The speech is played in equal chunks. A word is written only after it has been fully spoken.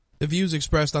The views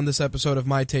expressed on this episode of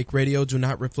My Take Radio do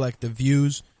not reflect the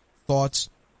views, thoughts,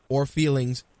 or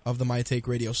feelings of the My Take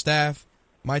Radio staff,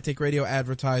 My Take Radio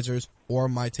advertisers, or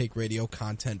My Take Radio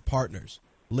content partners.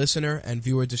 Listener and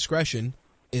viewer discretion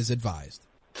is advised.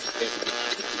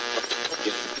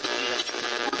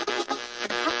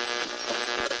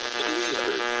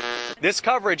 This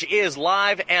coverage is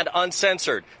live and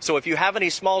uncensored, so if you have any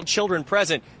small children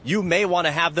present, you may want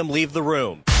to have them leave the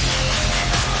room.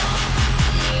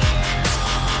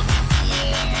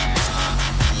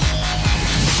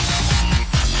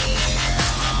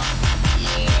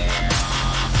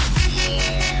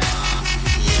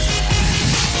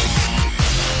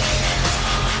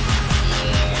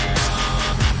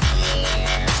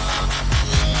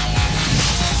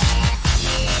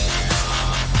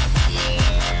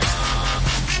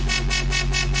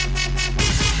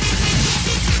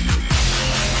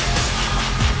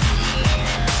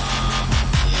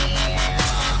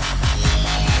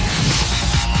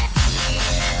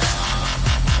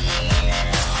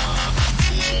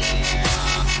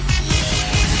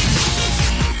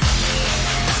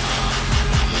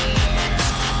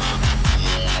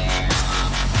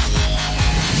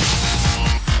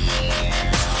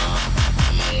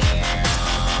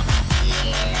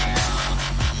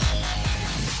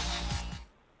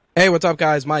 Hey, what's up,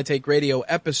 guys? My Take Radio,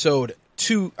 episode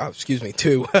 2,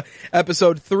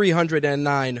 episode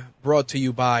 309, brought to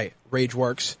you by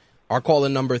Rageworks. Our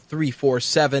call-in number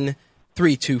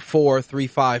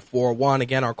 347-324-3541.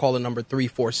 Again, our call-in number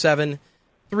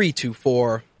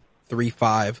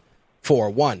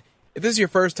 347-324-3541. If this is your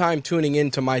first time tuning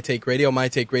in to My Take Radio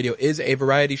is a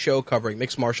variety show covering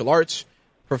mixed martial arts,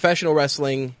 professional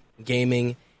wrestling,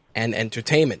 gaming, and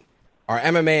entertainment. Our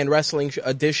MMA and wrestling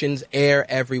editions air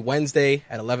every Wednesday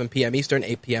at 11 p.m. Eastern,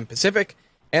 8 p.m. Pacific,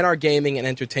 and our gaming and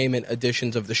entertainment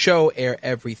editions of the show air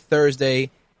every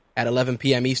Thursday at 11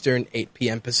 p.m. Eastern, 8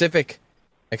 p.m. Pacific.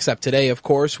 Except today, of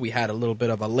course, we had a little bit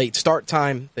of a late start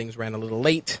time. Things ran a little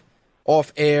late,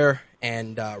 off air,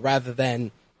 and rather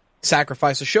than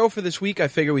sacrifice a show for this week, I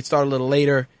figured we'd start a little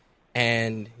later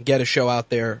and get a show out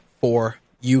there for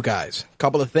you guys. A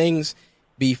couple of things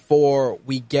before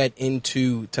we get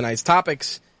into tonight's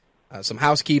topics. Some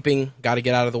housekeeping, got to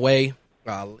get out of the way.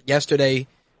 Yesterday,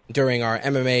 during our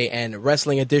MMA and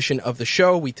wrestling edition of the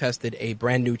show, we tested a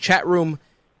brand new chat room,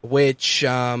 which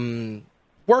seemed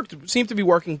to be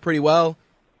working pretty well.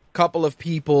 A couple of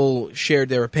people shared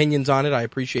their opinions on it. I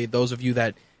appreciate those of you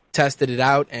that tested it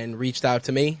out and reached out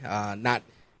to me. Not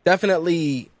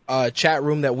definitely a chat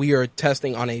room that we are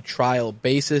testing on a trial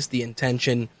basis. The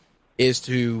intention is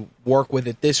to work with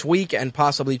it this week and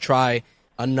possibly try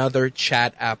another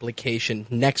chat application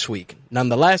next week.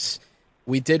 Nonetheless,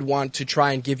 we did want to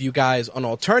try and give you guys an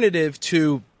alternative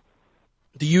to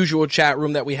the usual chat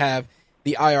room that we have,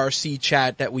 the IRC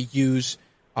chat that we use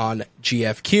on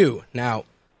GFQ. Now,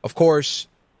 of course,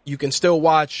 you can still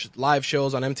watch live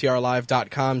shows on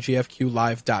mtrlive.com,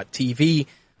 gfqlive.tv.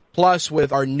 Plus,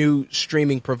 with our new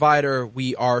streaming provider,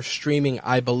 we are streaming,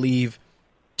 I believe,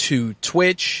 to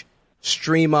Twitch,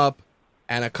 StreamUp,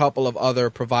 and a couple of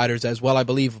other providers as well. I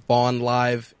believe Vaughn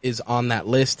Live is on that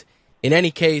list. In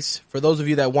any case, for those of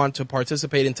you that want to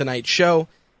participate in tonight's show,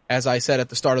 as I said at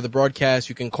the start of the broadcast,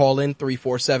 you can call in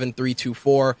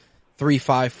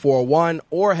 347-324-3541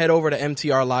 or head over to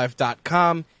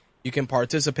mtrlive.com. You can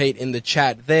participate in the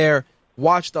chat there,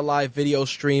 watch the live video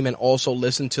stream, and also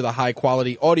listen to the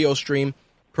high-quality audio stream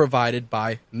provided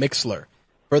by Mixlr.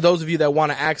 For those of you that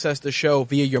want to access the show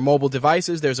via your mobile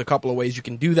devices, there's a couple of ways you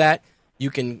can do that. You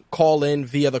can call in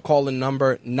via the call-in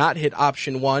number, not hit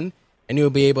option 1, and you'll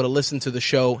be able to listen to the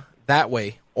show that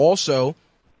way. Also,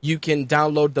 you can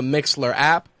download the Mixlr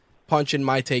app, punch in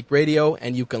My Take Radio,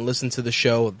 and you can listen to the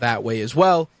show that way as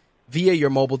well via your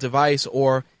mobile device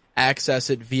or access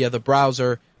it via the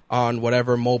browser on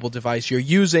whatever mobile device you're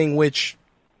using, which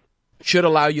should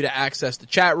allow you to access the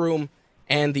chat room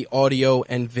and the audio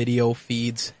and video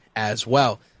feeds as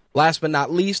well. Last but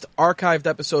not least, archived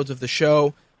episodes of the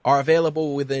show are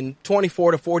available within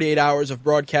 24 to 48 hours of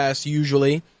broadcast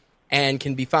usually, and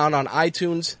can be found on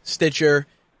iTunes, Stitcher,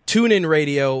 TuneIn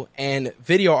Radio, and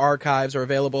video archives are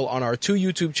available on our 2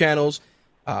 YouTube channels,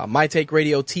 My Take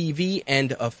Radio TV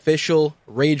and Official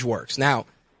Rageworks. Now,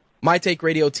 My Take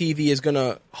Radio TV is going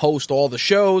to host all the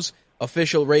shows.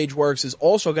 Official Rageworks is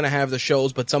also going to have the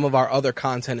shows, but some of our other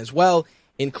content as well,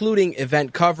 including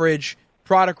event coverage,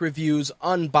 product reviews,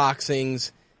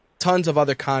 unboxings, tons of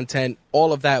other content.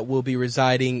 All of that will be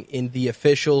residing in the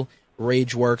Official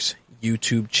Rageworks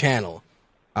YouTube channel.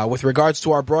 With regards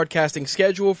to our broadcasting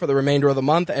schedule for the remainder of the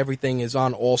month, everything is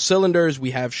on all cylinders.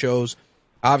 We have shows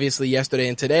obviously yesterday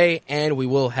and today, and we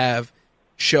will have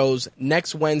shows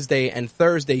next Wednesday and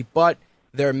Thursday, but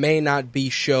there may not be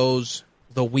shows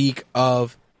the week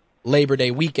of Labor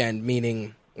Day weekend,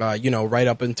 meaning, right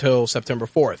up until September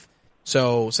 4th.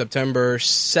 So September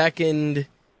 2nd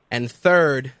and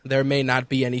 3rd, there may not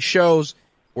be any shows.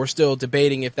 We're still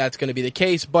debating if that's going to be the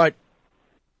case, but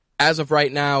as of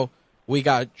right now, we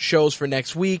got shows for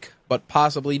next week, but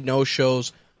possibly no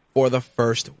shows for the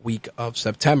first week of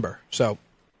September. So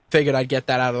figured I'd get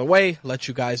that out of the way, let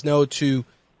you guys know to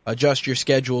adjust your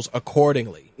schedules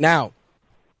accordingly. Now,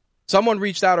 someone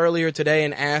reached out earlier today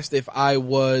and asked if I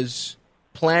was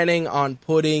planning on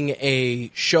putting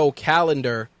a show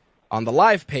calendar on the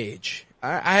live page.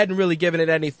 I hadn't really given it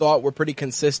any thought. We're pretty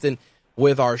consistent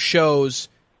with our shows,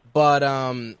 but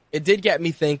it did get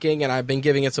me thinking, and I've been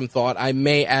giving it some thought. I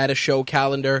may add a show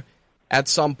calendar at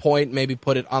some point, maybe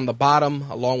put it on the bottom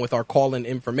along with our call-in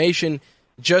information,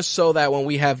 just so that when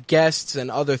we have guests and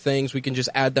other things, we can just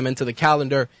add them into the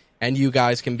calendar and you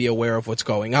guys can be aware of what's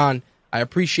going on. I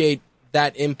appreciate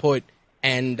that input,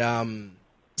 and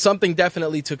something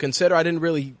definitely to consider. I didn't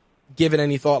really give it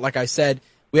any thought. Like I said,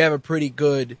 we have a pretty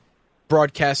good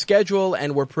broadcast schedule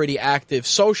and we're pretty active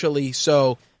socially,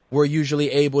 so we're usually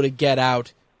able to get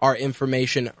out our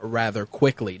information rather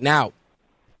quickly. Now,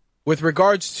 with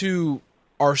regards to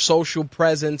our social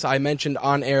presence, I mentioned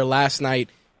on air last night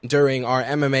during our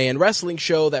MMA and wrestling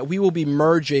show that we will be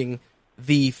merging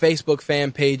the Facebook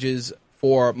fan pages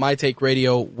for My Take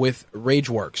Radio with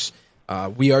RageWorks.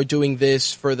 We are doing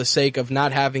this for the sake of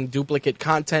not having duplicate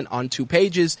content on two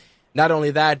pages. Not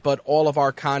only that, but all of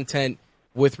our content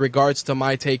with regards to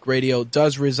My Take Radio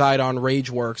does reside on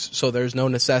RageWorks, so there's no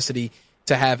necessity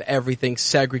to have everything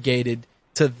segregated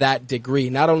to that degree.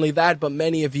 Not only that, but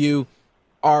many of you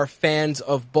are fans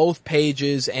of both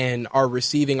pages and are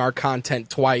receiving our content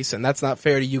twice, and that's not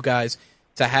fair to you guys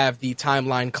to have the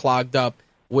timeline clogged up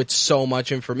with so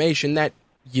much information that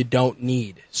you don't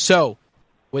need. So,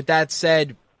 with that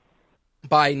said,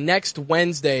 by next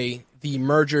Wednesday, the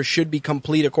merger should be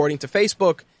complete according to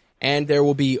Facebook, and there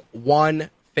will be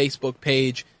one Facebook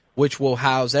page which will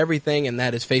house everything, and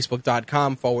that is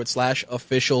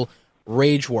facebook.com/official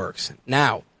RageWorks.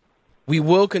 Now, we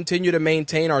will continue to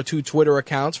maintain our two Twitter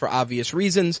accounts for obvious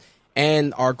reasons,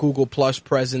 and our Google Plus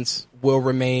presence will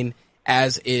remain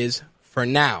as is for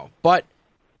now. But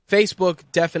Facebook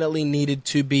definitely needed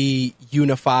to be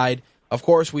unified. Of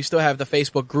course, we still have the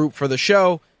Facebook group for the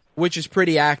show, which is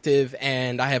pretty active,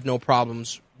 and I have no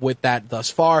problems with that thus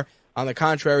far. On the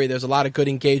contrary, there's a lot of good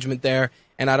engagement there,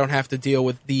 and I don't have to deal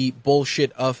with the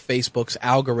bullshit of Facebook's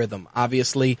algorithm.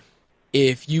 Obviously,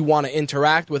 if you want to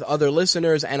interact with other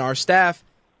listeners and our staff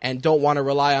and don't want to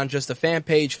rely on just a fan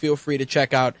page, feel free to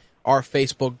check out our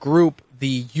Facebook group.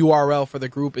 The URL for the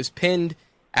group is pinned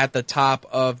at the top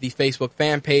of the Facebook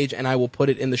fan page, and I will put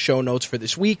it in the show notes for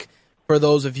this week for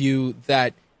those of you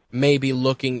that may be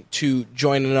looking to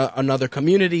join another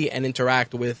community and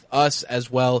interact with us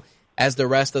as well as the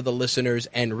rest of the listeners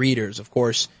and readers. Of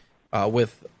course,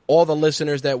 with all the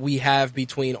listeners that we have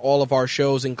between all of our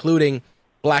shows, including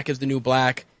Black is the New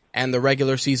Black and the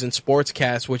regular season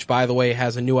Sportscast, which, by the way,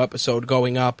 has a new episode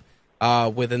going up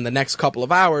within the next couple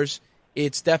of hours,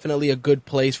 it's definitely a good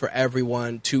place for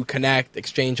everyone to connect,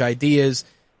 exchange ideas,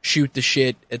 shoot the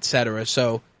shit, etc.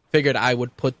 So figured I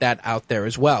would put that out there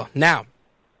as well. Now,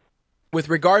 with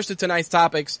regards to tonight's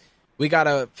topics, we got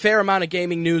a fair amount of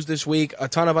gaming news this week, a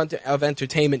ton of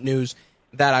entertainment news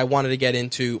that I wanted to get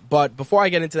into. But before I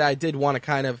get into that, I did want to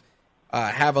kind of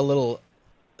have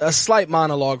a slight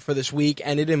monologue for this week,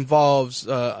 and it involves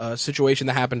a situation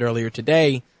that happened earlier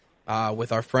today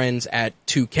with our friends at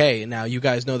 2K. Now, you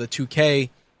guys know that 2K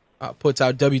puts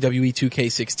out WWE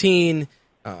 2K16,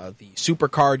 the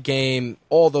Supercard game,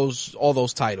 all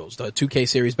those titles, the 2K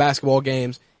series basketball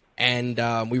games,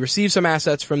 and we received some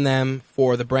assets from them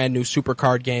for the brand new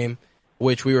Supercard game,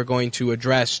 which we were going to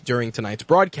address during tonight's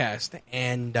broadcast.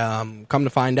 And come to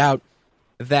find out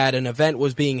that an event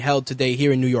was being held today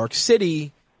here in New York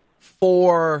City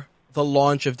for the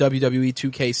launch of WWE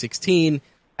 2K16,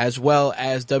 as well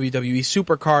as WWE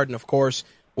Supercard. And of course,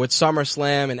 with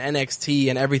SummerSlam and NXT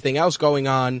and everything else going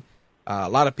on, a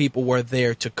lot of people were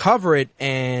there to cover it.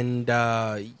 And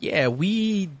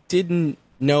we didn't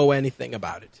know anything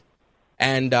about it.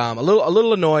 And a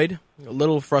little annoyed, a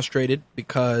little frustrated,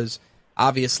 because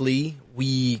obviously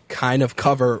we kind of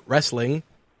cover wrestling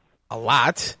a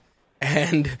lot,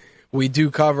 and we do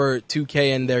cover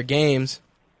 2K and their games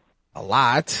a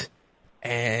lot,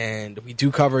 and we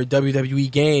do cover WWE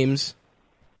games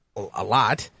a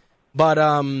lot. But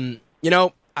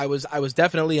I was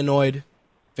definitely annoyed,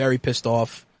 very pissed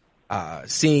off.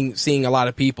 seeing a lot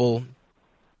of people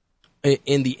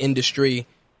in the industry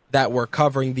that were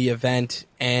covering the event.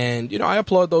 And, I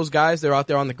applaud those guys. They're out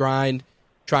there on the grind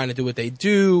trying to do what they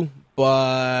do,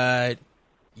 but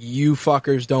you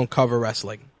fuckers don't cover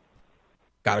wrestling.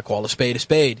 Gotta call a spade a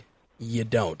spade. You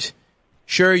don't.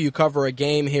 Sure, you cover a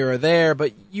game here or there,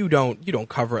 but you don't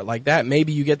cover it like that.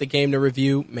 Maybe you get the game to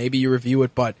review, maybe you review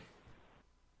it, but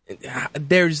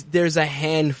there's a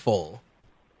handful,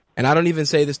 and I don't even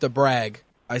say this to brag,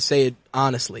 I say it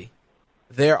honestly.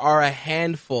 There are a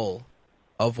handful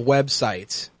of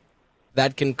websites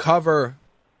that can cover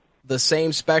the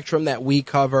same spectrum that we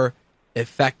cover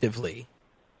effectively,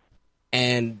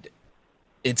 and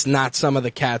it's not some of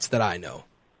the cats that I know.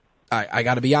 I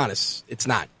got to be honest, it's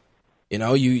not.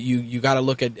 You got to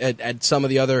look at some of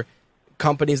the other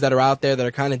companies that are out there that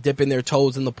are kind of dipping their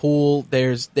toes in the pool.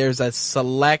 There's a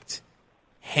select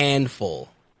handful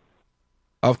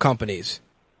of companies,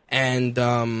 and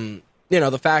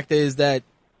the fact is that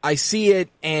I see it,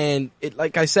 and it,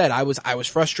 like I said, I was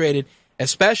frustrated,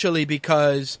 especially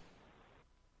because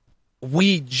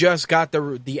we just got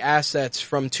the assets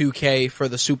from 2K for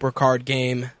the Supercard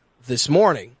game this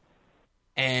morning,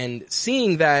 and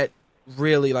seeing that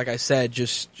really, like I said,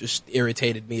 just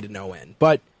irritated me to no end.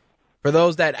 But for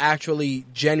those that actually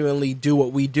genuinely do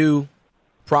what we do,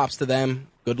 props to them.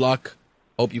 Good luck.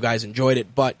 Hope you guys enjoyed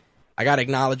it. But I gotta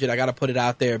acknowledge it. I gotta put it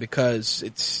out there because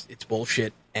it's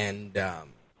bullshit. And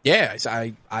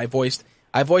I voiced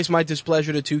my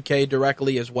displeasure to 2K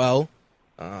directly as well.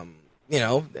 And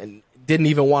didn't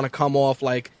even want to come off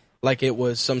like it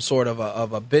was some sort of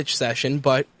a bitch session.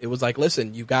 But it was like,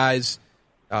 listen, you guys.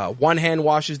 One hand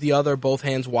washes the other, both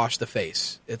hands wash the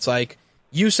face. It's like,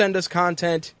 you send us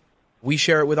content, we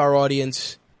share it with our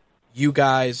audience, you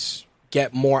guys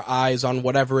get more eyes on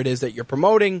whatever it is that you're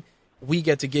promoting, we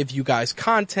get to give you guys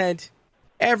content,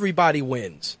 everybody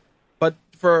wins. But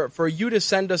for you to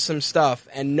send us some stuff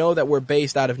and know that we're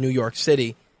based out of New York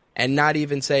City and not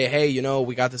even say, hey,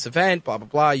 we got this event, blah, blah,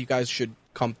 blah, you guys should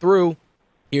come through,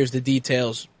 here's the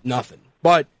details, nothing.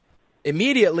 But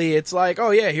immediately it's like, oh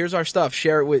yeah, here's our stuff.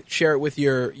 Share it with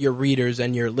your readers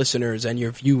and your listeners and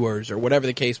your viewers or whatever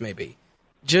the case may be.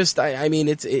 Just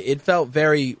it felt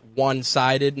very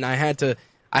one-sided, and I had to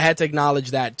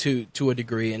acknowledge that to a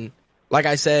degree. And like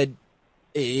I said,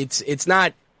 it's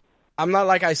not. I'm not,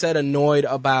 like I said, annoyed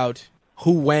about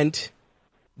who went,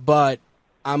 but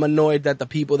I'm annoyed that the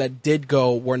people that did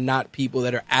go were not people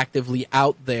that are actively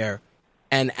out there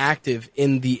and active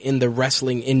in the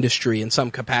wrestling industry in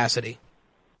some capacity.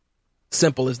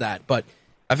 Simple as that. But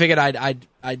I figured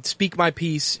I'd speak my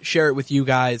piece, share it with you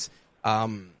guys.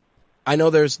 I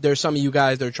know there's some of you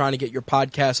guys that are trying to get your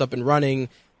podcasts up and running,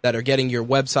 that are getting your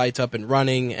websites up and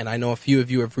running, and I know a few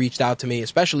of you have reached out to me,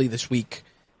 especially this week,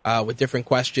 with different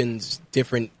questions,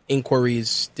 different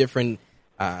inquiries, different,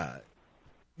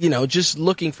 just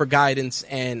looking for guidance.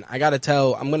 And I'm going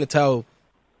to tell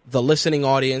the listening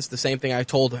audience the same thing I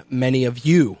told many of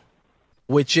you,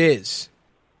 which is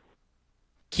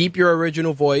keep your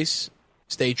original voice,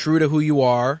 stay true to who you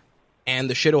are, and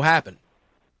the shit will happen.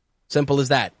 Simple as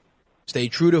that. Stay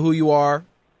true to who you are,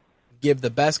 give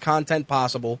the best content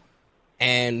possible,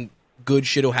 and good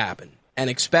shit will happen.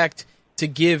 And expect to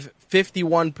give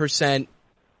 51%,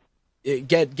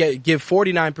 give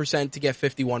 49% to get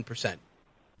 51%.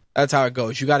 That's how it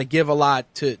goes. You got to give a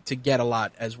lot to get a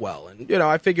lot as well. And,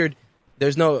 I figured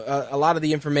there's a lot of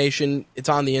the information, it's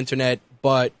on the internet,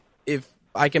 but if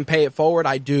I can pay it forward,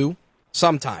 I do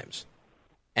sometimes.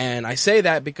 And I say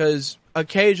that because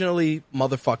occasionally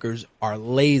motherfuckers are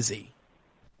lazy.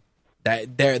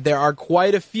 That there are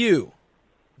quite a few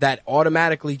that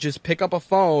automatically just pick up a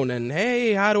phone and,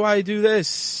 hey, how do I do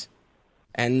this?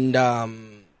 And,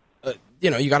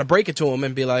 you got to break it to them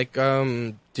and be like,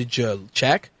 did you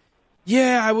check?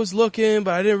 Yeah, I was looking,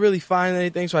 but I didn't really find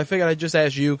anything, so I figured I'd just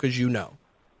ask you because you know.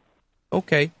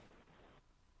 Okay.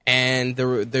 And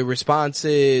the response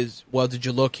is, well, did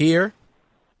you look here?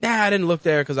 Nah, I didn't look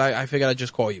there because I figured I'd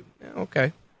just call you. Yeah,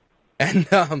 okay. And,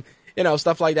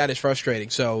 stuff like that is frustrating.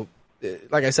 So,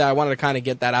 like I said, I wanted to kind of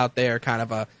get that out there, kind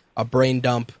of a brain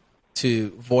dump to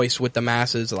voice with the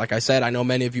masses. Like I said, I know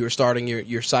many of you are starting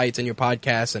your sites and your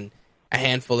podcasts, and a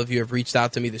handful of you have reached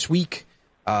out to me this week.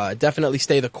 Definitely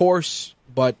stay the course,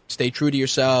 but stay true to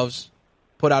yourselves,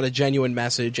 put out a genuine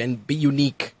message, and be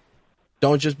unique.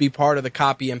 Don't just be part of the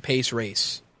copy and paste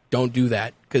race. Don't do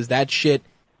that, because that shit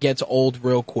gets old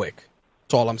real quick.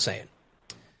 That's all I'm saying.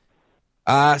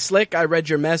 Slick, I read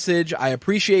your message. I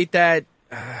appreciate that.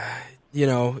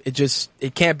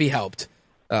 It can't be helped.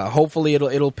 Hopefully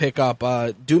it'll pick up.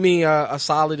 Do me a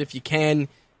solid if you can.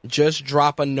 Just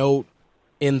drop a note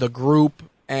in the group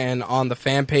and on the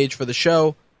fan page for the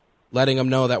show, letting them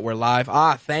know that we're live.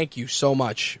 Thank you so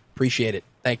much. Appreciate it.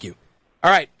 Thank you. All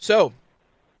right, so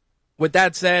with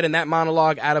that said and that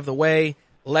monologue out of the way,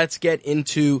 let's get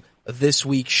into this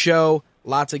week's show.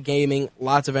 Lots of gaming,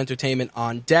 lots of entertainment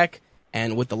on deck.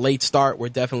 And with the late start, we're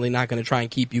definitely not going to try and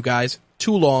keep you guys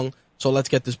too long. So let's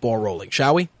get this ball rolling,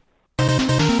 shall we?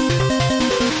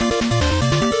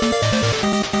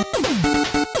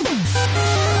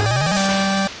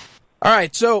 All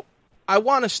right, so I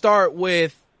want to start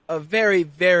with a very,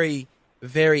 very,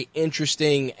 very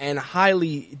interesting and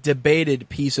highly debated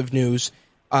piece of news.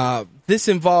 This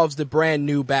involves the brand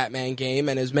new Batman game,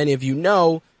 and as many of you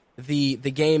know, the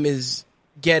game is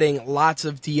getting lots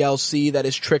of DLC that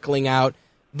is trickling out.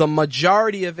 The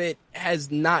majority of it has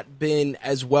not been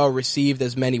as well received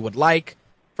as many would like,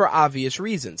 for obvious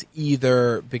reasons,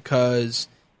 either because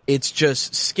it's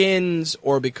just skins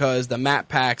or because the map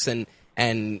packs and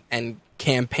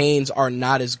campaigns are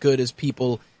not as good as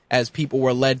people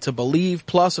were led to believe.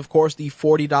 Plus, of course, the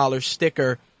 $40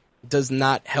 sticker does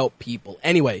not help people.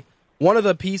 Anyway, one of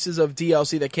the pieces of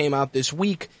DLC that came out this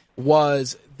week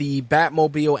was the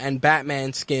Batmobile and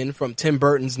Batman skin from Tim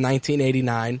Burton's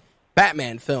 1989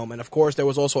 Batman film. And of course, there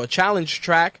was also a challenge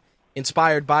track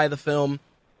inspired by the film,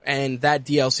 and that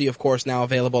DLC, of course, now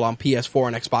available on PS4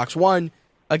 and Xbox One.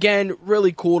 Again,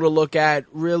 really cool to look at.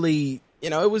 Really,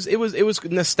 it was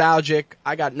nostalgic.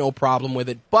 I got no problem with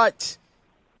it. But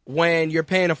when you're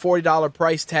paying a $40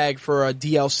 price tag for a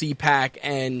DLC pack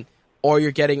and all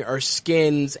you're getting are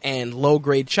skins and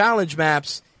low-grade challenge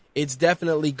maps, it's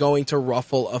definitely going to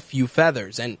ruffle a few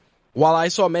feathers. And while I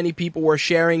saw many people were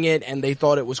sharing it and they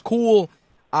thought it was cool,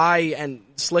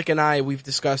 Slick and I, we've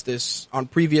discussed this on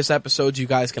previous episodes you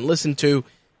guys can listen to,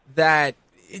 that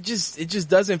it just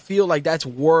doesn't feel like that's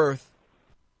worth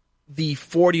the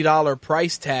 $40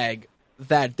 price tag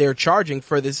that they're charging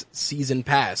for this season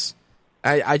pass.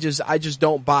 I just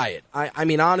don't buy it. I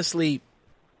mean, honestly,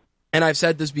 and I've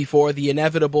said this before, the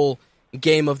inevitable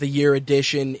Game of the Year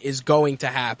edition is going to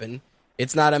happen.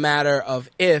 It's not a matter of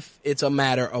if, it's a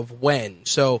matter of when.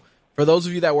 So for those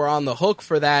of you that were on the hook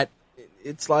for that,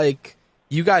 it's like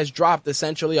you guys dropped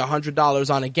essentially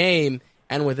 $100 on a game,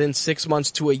 and within 6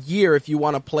 months to a year, if you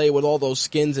want to play with all those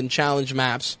skins and challenge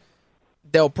maps,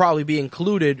 they'll probably be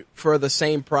included for the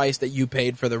same price that you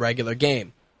paid for the regular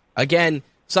game. Again,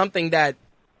 something that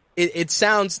it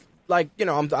sounds like,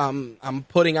 I'm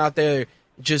putting out there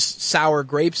just sour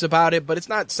grapes about it, but it's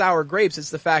not sour grapes. It's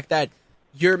the fact that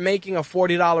you're making a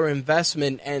 $40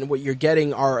 investment and what you're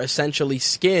getting are essentially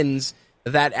skins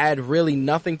that add really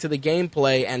nothing to the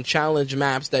gameplay and challenge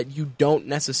maps that you don't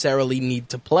necessarily need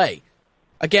to play.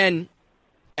 Again,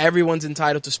 everyone's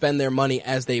entitled to spend their money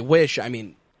as they wish. I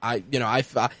mean, I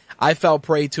fell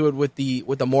prey to it with the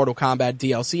Mortal Kombat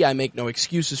DLC. I make no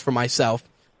excuses for myself,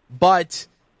 but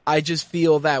I just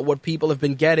feel that what people have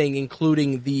been getting,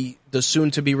 including the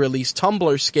soon-to-be released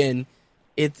Tumblr skin,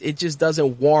 it just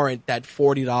doesn't warrant that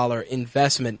 $40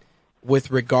 investment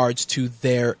with regards to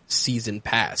their season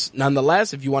pass.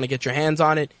 Nonetheless, if you want to get your hands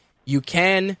on it, you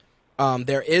can.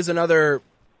 There is another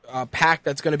pack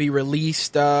that's going to be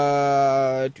released.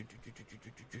 All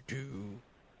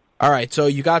right, so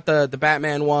you got the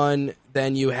Batman one,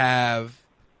 then you have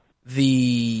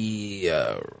the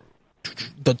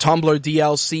Tumblr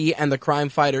DLC and the Crime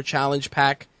Fighter Challenge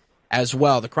Pack as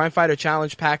well. The Crime Fighter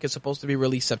Challenge Pack is supposed to be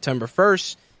released September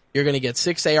 1st. You're going to get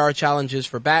 6 AR challenges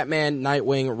for Batman,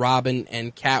 Nightwing, Robin,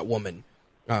 and Catwoman.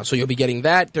 So you'll be getting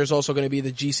that. There's also going to be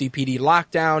the GCPD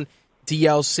Lockdown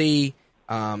DLC.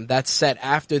 That's set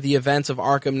after the events of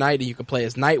Arkham Knight, and you can play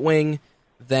as Nightwing.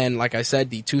 Then, like I said,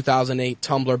 the 2008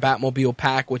 Tumblr Batmobile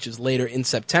Pack, which is later in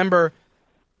September.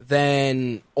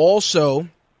 Then also,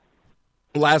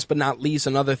 last but not least,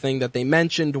 another thing that they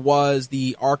mentioned was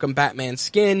the Arkham Batman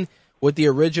skin with the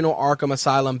original Arkham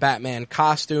Asylum Batman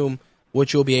costume,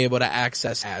 which you'll be able to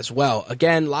access as well.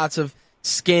 Again, lots of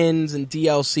skins and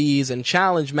DLCs and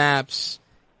challenge maps.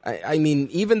 I mean,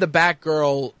 even the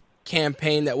Batgirl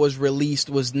campaign that was released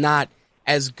was not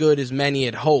as good as many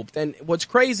had hoped. And what's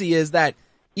crazy is that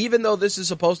even though this is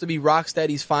supposed to be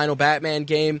Rocksteady's final Batman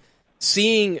game,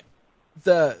 seeing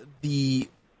the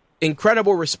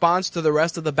incredible response to the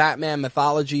rest of the Batman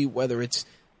mythology, whether it's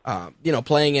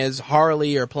playing as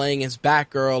Harley or playing as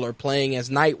Batgirl or playing as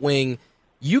Nightwing,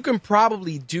 you can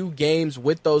probably do games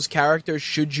with those characters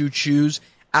should you choose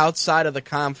outside of the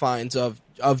confines of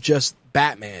just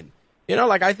Batman.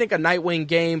 I think a Nightwing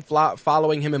game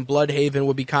following him in Bloodhaven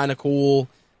would be kind of cool.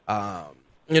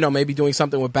 Maybe doing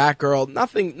something with Batgirl.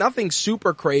 Nothing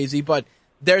super crazy, but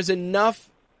there's enough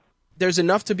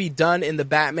to be done in the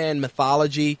Batman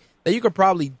mythology that you could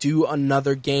probably do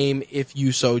another game if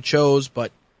you so chose.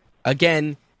 But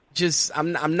again,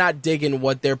 I'm not digging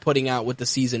what they're putting out with the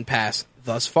season pass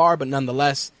thus far. But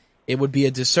nonetheless, it would be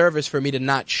a disservice for me to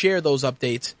not share those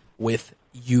updates with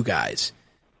you guys.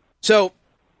 So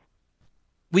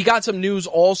we got some news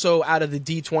also out of the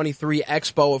D23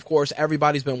 Expo. Of course,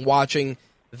 everybody's been watching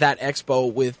that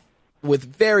Expo with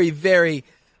very, very,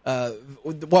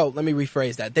 well, let me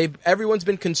rephrase that. Everyone's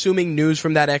been consuming news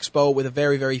from that Expo with a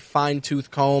very, very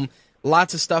fine-tooth comb.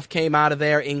 Lots of stuff came out of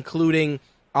there, including,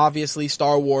 obviously,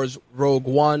 Star Wars Rogue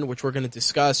One, which we're going to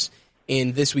discuss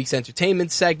in this week's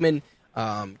entertainment segment.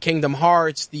 Kingdom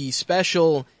Hearts, the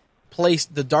special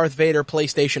the Darth Vader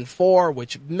PlayStation 4,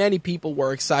 which many people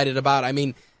were excited about. I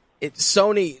mean,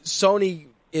 Sony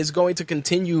is going to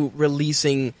continue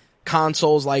releasing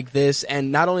consoles like this,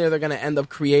 and not only are they going to end up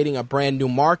creating a brand new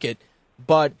market,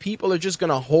 but people are just going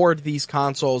to hoard these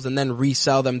consoles and then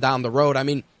resell them down the road. I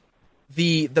mean,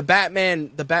 the Batman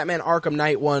Arkham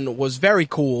Knight one was very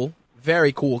cool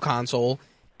console,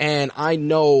 and I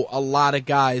know a lot of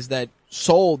guys that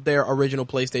sold their original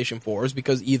PlayStation 4s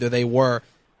because either they were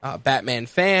Batman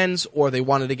fans or they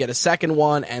wanted to get a second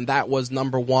one, and that was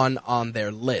number one on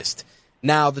their list.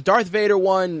 Now, the Darth Vader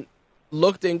one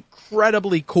looked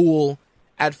incredibly cool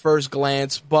at first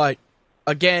glance, but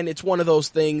again, it's one of those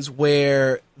things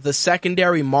where the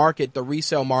secondary market, the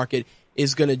resale market,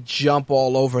 is going to jump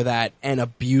all over that and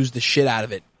abuse the shit out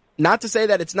of it. Not to say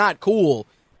that it's not cool,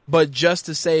 but just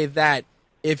to say that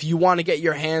if you want to get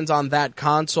your hands on that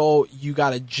console, you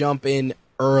got to jump in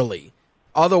early.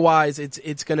 Otherwise,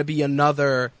 it's going to be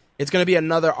another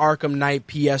Arkham Knight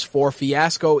PS4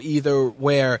 fiasco, either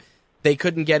where they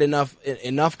couldn't get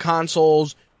enough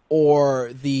consoles,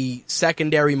 or the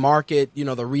secondary market, the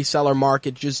reseller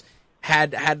market, just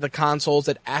had the consoles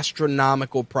at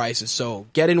astronomical prices. So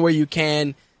get in where you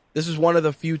can. This is one of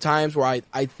the few times where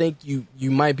I think you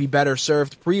might be better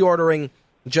served pre-ordering,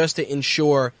 just to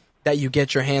ensure that you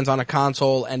get your hands on a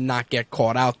console and not get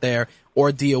caught out there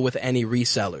or deal with any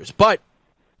resellers. But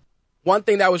one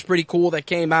thing that was pretty cool that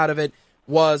came out of it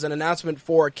was an announcement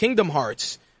for Kingdom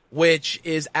Hearts, which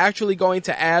is actually going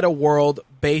to add a world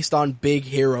based on Big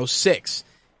Hero 6.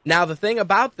 Now, the thing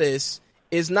about this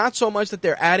is not so much that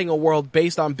they're adding a world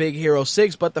based on Big Hero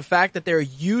 6, but the fact that they're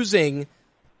using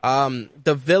the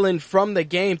villain from the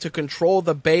game to control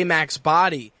the Baymax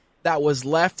body that was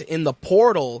left in the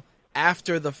portal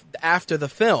after the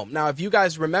film. Now, if you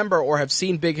guys remember or have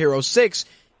seen Big Hero 6,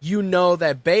 you know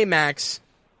that Baymax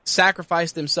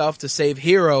sacrificed himself to save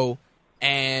Hero,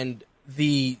 and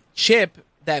the chip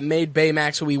that made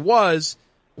Baymax who he was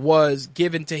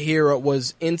given to Hero,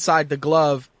 was inside the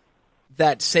glove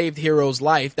that saved Hero's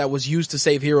life, that was used to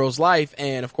save Hero's life,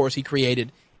 and of course he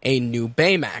created a new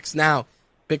Baymax. Now,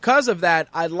 because of that,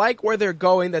 I like where they're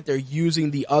going, that they're using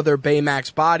the other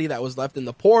Baymax body that was left in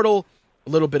the portal,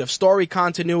 a little bit of story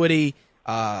continuity,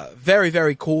 very,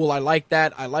 very cool. I like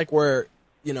that. I like where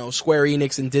Square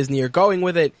Enix and Disney are going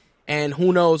with it, and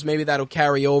who knows, maybe that'll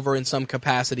carry over in some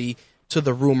capacity to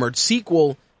the rumored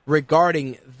sequel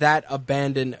regarding that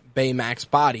abandoned Baymax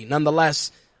body.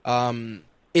 Nonetheless,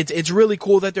 it's really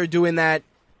cool that they're doing that.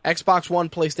 Xbox One,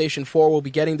 PlayStation 4 will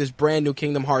be getting this brand new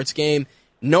Kingdom Hearts game.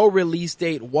 No release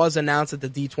date was announced at the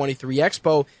D23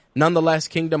 Expo. Nonetheless,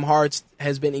 Kingdom Hearts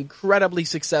has been incredibly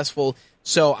successful,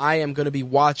 so I am going to be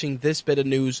watching this bit of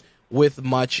news with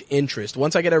much interest.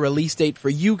 Once I get a release date for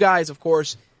you guys, of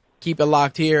course, keep it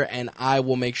locked here, and I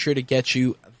will make sure to get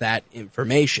you that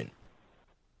information.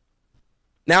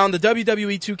 Now, on the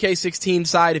WWE 2K16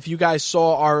 side, if you guys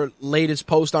saw our latest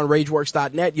post on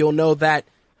RageWorks.net, you'll know that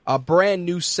a brand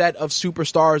new set of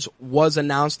superstars was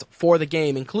announced for the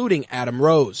game, including Adam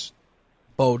Rose,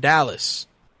 Bo Dallas,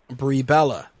 Brie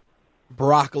Bella,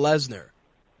 Brock Lesnar,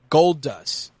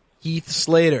 Goldust, Heath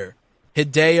Slater,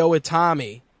 Hideo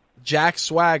Itami, Jack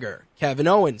Swagger, Kevin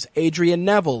Owens, Adrian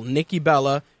Neville, Nikki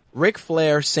Bella, Ric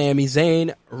Flair, Sami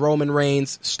Zayn, Roman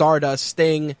Reigns, Stardust,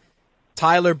 Sting,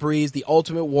 Tyler Breeze, The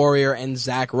Ultimate Warrior, and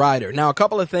Zack Ryder. Now, a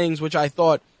couple of things which I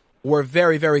thought were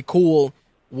very, very cool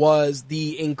was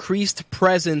the increased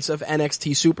presence of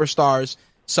NXT superstars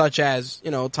such as,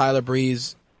 Tyler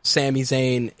Breeze, Sami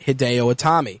Zayn, Hideo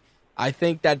Itami. I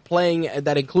think that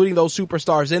including those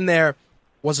superstars in there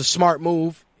was a smart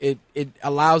move. It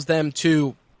allows them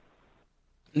to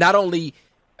not only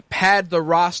pad the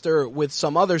roster with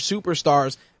some other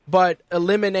superstars, but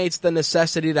eliminates the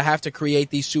necessity to have to create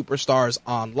these superstars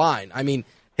online. I mean,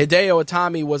 Hideo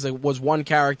Itami was one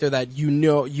character that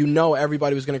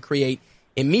everybody was going to create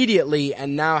immediately,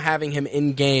 and now having him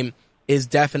in game is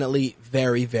definitely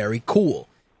very, very cool.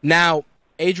 Now,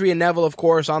 Adrian Neville, of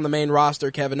course, on the main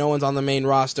roster, Kevin Owens on the main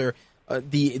roster,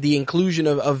 the inclusion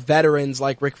of veterans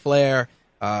like Ric Flair,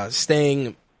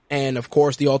 Sting, and, of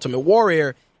course, the Ultimate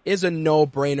Warrior is a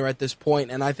no-brainer at this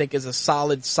point, and I think is a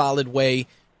solid way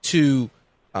to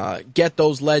get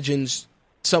those legends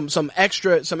some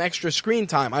extra screen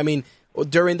time. I mean,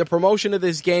 during the promotion of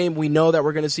this game, we know that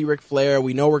we're going to see Ric Flair,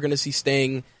 we know we're going to see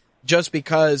Sting, just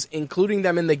because including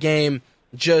them in the game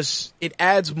it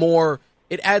adds more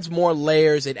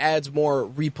layers, it adds more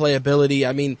replayability.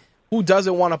 I mean, who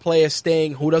doesn't want to play as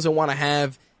Sting? Who doesn't want to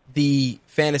have the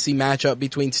fantasy matchup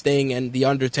between Sting and The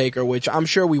Undertaker, which I'm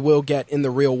sure we will get in the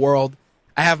real world?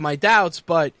 I have my doubts,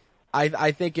 but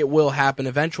I think it will happen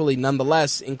eventually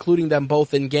nonetheless, including them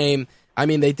both in game. I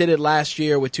mean, they did it last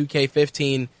year with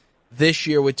 2K15, this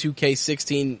year with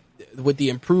 2K16, with the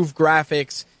improved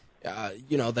graphics,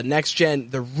 the next gen,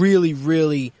 the really,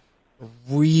 really,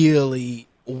 really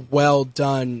well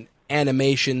done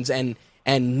animations and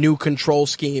new control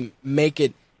scheme make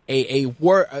it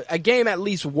a game at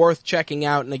least worth checking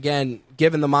out. And again,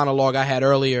 given the monologue I had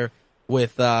earlier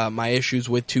with my issues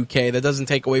with 2K, that doesn't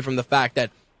take away from the fact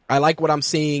that I like what I'm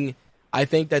seeing. I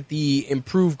think that the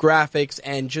improved graphics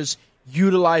and just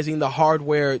utilizing the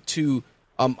hardware to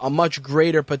a much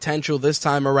greater potential this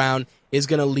time around is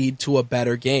going to lead to a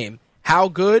better game. How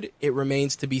good, it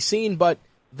remains to be seen, but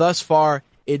thus far,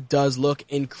 it does look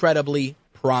incredibly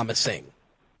promising.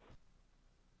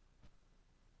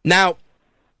 Now,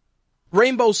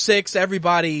 Rainbow Six,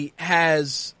 everybody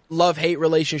has love-hate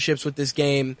relationships with this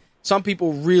game. Some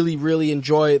people really, really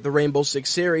enjoy the Rainbow Six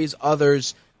series.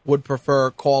 Others would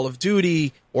prefer Call of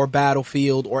Duty or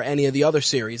Battlefield or any of the other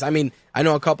series. I mean, I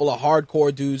know a couple of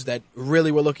hardcore dudes that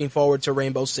really were looking forward to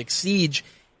Rainbow Six Siege,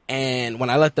 and when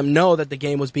I let them know that the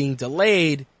game was being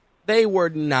delayed, they were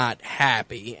not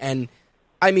happy. And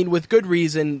I mean, with good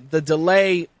reason. The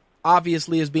delay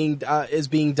obviously is being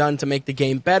done to make the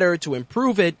game better, to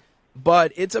improve it,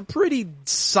 but it's a pretty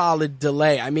solid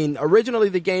delay. I mean, originally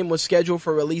the game was scheduled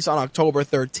for release on October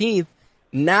 13th.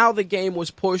 Now the game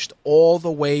was pushed all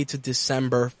the way to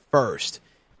December 1st.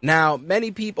 Now,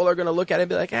 many people are going to look at it and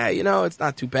be like, hey, it's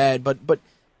not too bad. But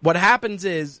what happens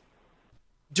is,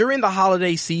 during the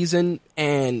holiday season,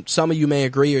 and some of you may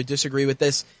agree or disagree with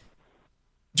this,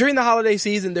 during the holiday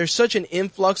season, there's such an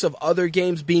influx of other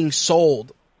games being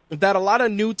sold that a lot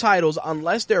of new titles,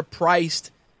 unless they're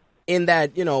priced in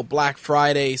that, Black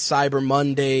Friday, Cyber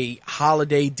Monday,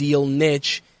 holiday deal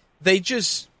niche, they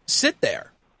just sit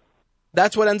there.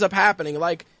 That's what ends up happening.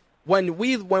 Like, when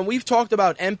we've talked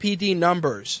about MPD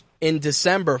numbers in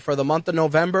December for the month of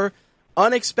November,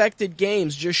 unexpected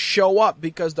games just show up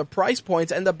because the price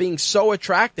points end up being so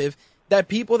attractive that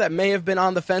people that may have been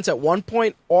on the fence at one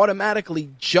point automatically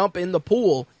jump in the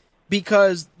pool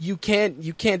because you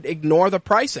can't ignore the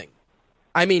pricing.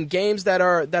 I mean, games that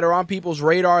are on people's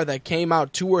radar that came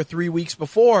out 2 or 3 weeks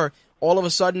before, all of a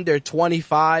sudden they're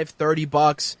 $25,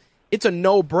 $30. It's a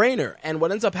no-brainer. And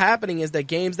what ends up happening is that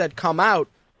games that come out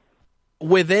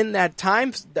within that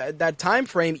time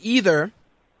frame either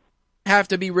have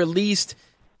to be released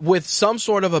with some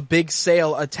sort of a big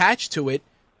sale attached to it,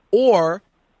 or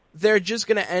they're just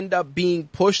going to end up being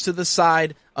pushed to the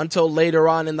side until later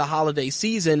on in the holiday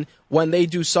season when they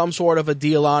do some sort of a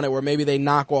deal on it where maybe they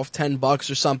knock off $10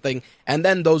 or something, and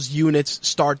then those units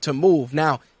start to move.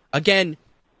 Now, again,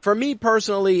 for me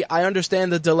personally, I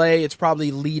understand the delay. It's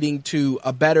probably leading to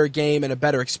a better game and a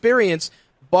better experience,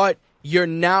 but you're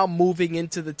now moving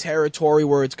into the territory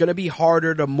where it's going to be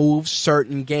harder to move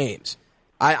certain games.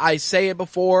 I say it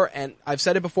before, and I've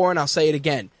said it before, and I'll say it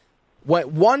again.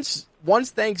 Once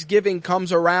Thanksgiving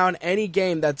comes around, any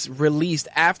game that's released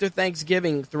after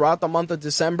Thanksgiving throughout the month of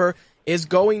December is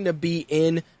going to be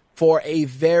in for a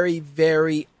very,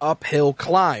 very uphill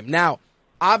climb. Now,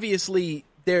 obviously,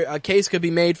 a case could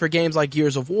be made for games like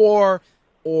Gears of War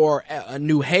or a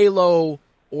new Halo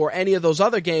or any of those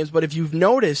other games, but if you've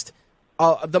noticed,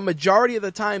 the majority of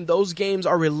the time those games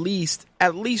are released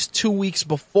at least 2 weeks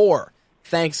before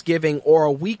Thanksgiving or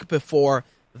a week before.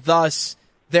 Thus,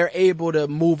 they're able to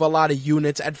move a lot of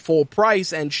units at full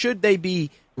price, and should they be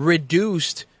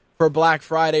reduced for Black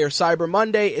Friday or Cyber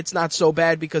Monday, it's not so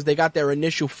bad because they got their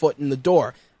initial foot in the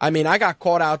door. I mean, I got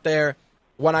caught out there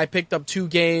when I picked up 2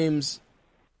 games,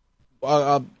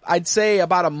 I'd say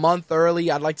about a month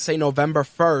early. I'd like to say November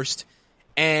 1st.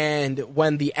 And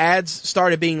when the ads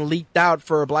started being leaked out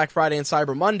for Black Friday and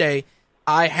Cyber Monday,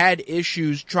 I had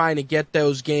issues trying to get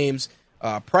those games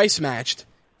price matched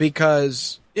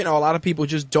because, a lot of people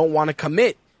just don't want to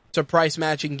commit to price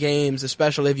matching games,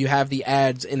 especially if you have the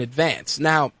ads in advance.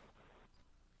 Now,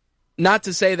 not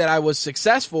to say that I was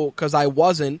successful, because I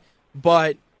wasn't,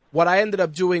 but what I ended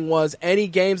up doing was any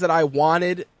games that I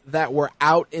wanted that were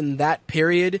out in that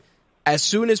period, as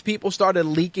soon as people started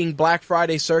leaking Black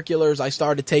Friday circulars, I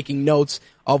started taking notes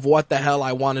of what the hell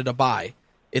I wanted to buy.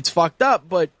 It's fucked up,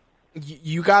 but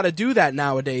you got to do that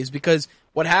nowadays, because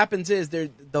what happens is the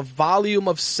volume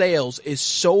of sales is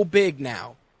so big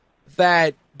now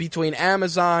that between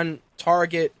Amazon,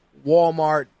 Target,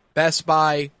 Walmart, Best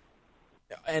Buy,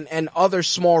 and other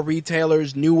small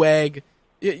retailers, Newegg,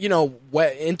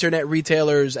 internet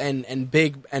retailers and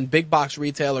big box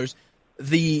retailers,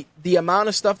 the amount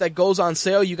of stuff that goes on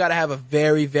sale, you got to have a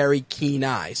very, very keen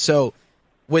eye. So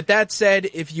with that said,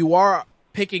 if you are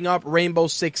picking up Rainbow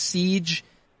Six Siege,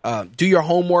 do your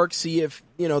homework, see if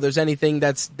there's anything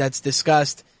that's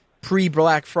discussed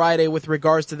pre-Black Friday with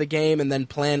regards to the game, and then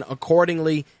plan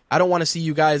accordingly. I don't want to see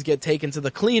you guys get taken to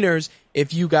the cleaners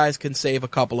if you guys can save a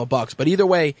couple of bucks. But either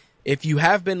way, if you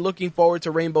have been looking forward to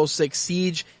Rainbow Six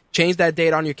Siege, change that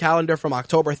date on your calendar from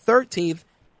October 13th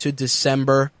to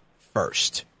December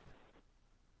 1st.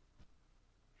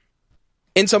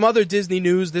 In some other Disney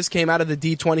news, this came out of the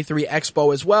D23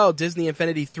 Expo as well. Disney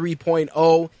Infinity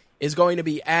 3.0 is going to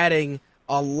be adding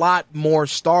a lot more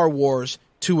Star Wars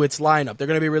to its lineup. They're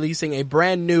going to be releasing a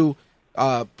brand new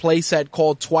playset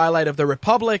called Twilight of the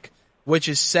Republic, which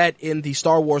is set in the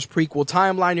Star Wars prequel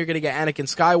timeline. You're going to get Anakin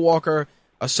Skywalker,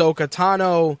 Ahsoka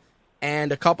Tano,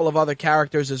 and a couple of other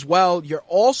characters as well. You're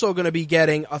also going to be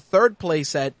getting a third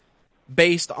playset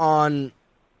based on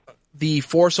the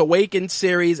Force Awakens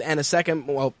series, and a second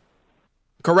playset,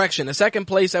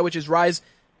 which is Rise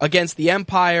Against the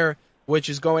Empire, which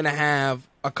is going to have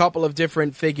a couple of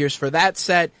different figures for that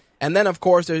set. And then, of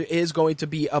course, there is going to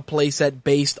be a playset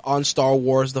based on Star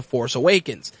Wars The Force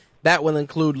Awakens. That will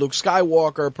include Luke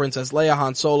Skywalker, Princess Leia,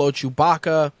 Han Solo,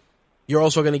 Chewbacca. You're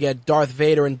also going to get Darth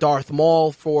Vader and Darth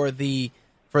Maul for the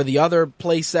other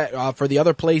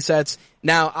playsets.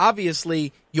 Now,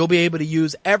 obviously, you'll be able to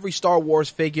use every Star Wars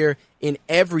figure in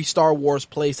every Star Wars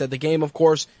playset. The game, of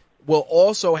course, will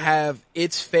also have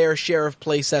its fair share of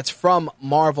playsets from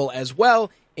Marvel as well,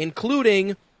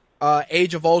 including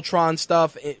Age of Ultron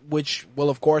stuff, which will,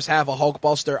 of course, have a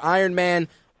Hulkbuster, Iron Man,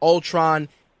 Ultron,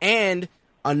 and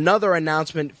another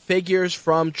announcement, figures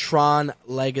from Tron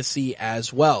Legacy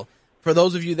as well. For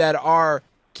those of you that are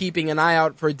keeping an eye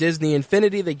out for Disney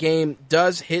Infinity, the game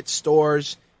does hit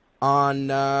stores on...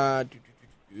 the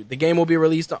game will be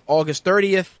released on August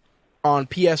 30th on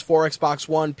PS4, Xbox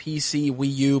One, PC,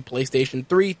 Wii U, PlayStation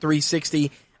 3,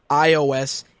 360,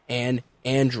 iOS, and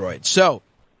Android. So,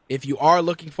 if you are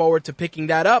looking forward to picking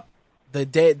that up,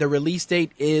 the release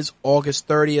date is August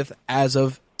 30th as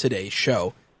of today's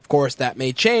show. Of course, that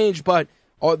may change, but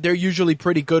they're usually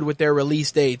pretty good with their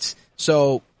release dates.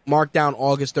 So mark down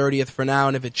August 30th for now,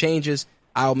 and if it changes,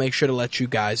 I'll make sure to let you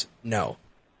guys know.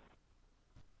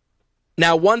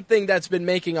 Now, one thing that's been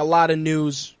making a lot of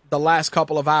news the last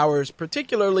couple of hours,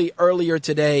 particularly earlier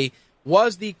today,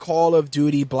 was the Call of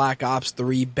Duty Black Ops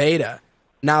 3 beta.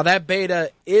 Now, that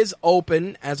beta is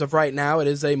open as of right now. It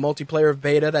is a multiplayer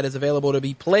beta that is available to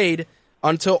be played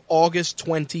until August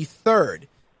 23rd.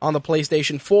 On the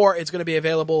PlayStation 4, it's going to be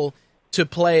available to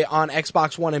play on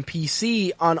Xbox One and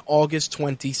PC on August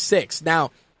 26th.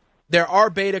 Now, there are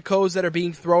beta codes that are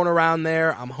being thrown around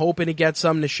there. I'm hoping to get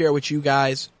some to share with you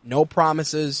guys. No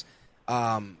promises.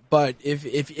 But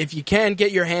if you can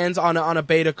get your hands on a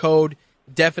beta code,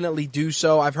 definitely do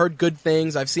so. I've heard good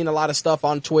things. I've seen a lot of stuff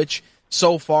on Twitch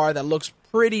so far that looks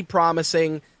pretty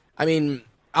promising. I mean,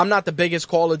 I'm not the biggest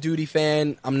Call of Duty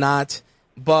fan. I'm not.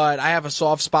 But I have a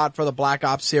soft spot for the Black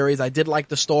Ops series. I did like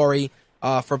the story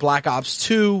for Black Ops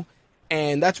 2.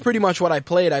 And that's pretty much what I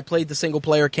played. I played the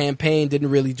single-player campaign, didn't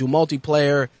really do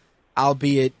multiplayer,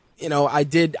 albeit, I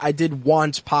did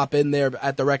once pop in there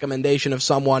at the recommendation of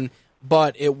someone,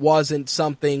 but it wasn't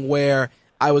something where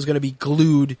I was going to be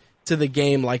glued to the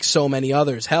game like so many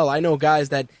others. Hell, I know guys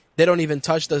that they don't even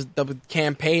touch the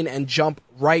campaign and jump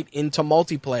right into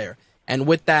multiplayer. And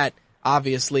with that,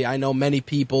 obviously, I know many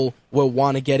people will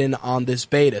want to get in on this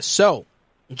beta. So,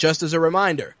 just as a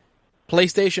reminder,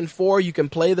 PlayStation 4, you can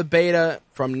play the beta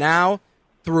from now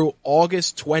through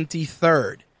August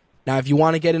 23rd. Now, if you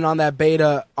want to get in on that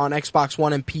beta on Xbox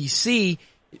One and PC,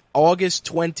 August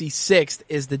 26th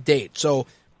is the date. So,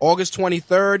 August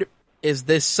 23rd is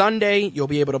this Sunday. You'll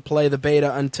be able to play the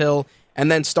beta and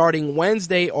then starting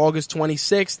Wednesday, August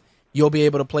 26th, you'll be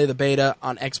able to play the beta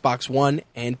on Xbox One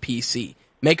and PC.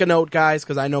 Make a note, guys,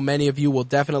 because I know many of you will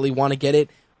definitely want to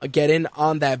get in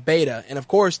on that beta. And, of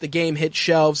course, the game hits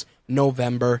shelves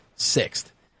November 6th.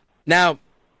 Now,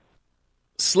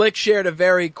 Slick shared a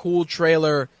very cool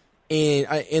trailer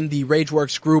in the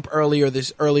Rageworks group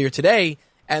earlier today,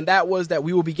 and that was that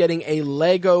we will be getting a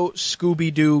Lego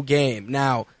Scooby-Doo game.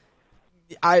 Now,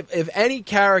 if any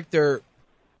character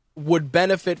would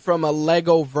benefit from a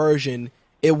Lego version,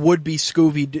 it would be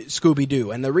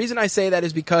Scooby-Doo. And the reason I say that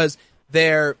is because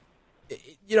the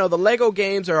Lego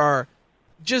games are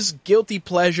just guilty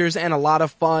pleasures and a lot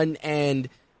of fun. And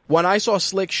when I saw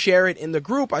Slick share it in the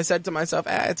group, I said to myself,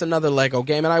 it's another Lego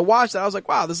game. And I watched it. I was like,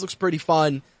 wow, this looks pretty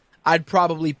fun. I'd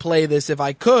probably play this if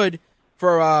I could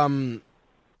for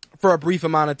a brief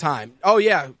amount of time. Oh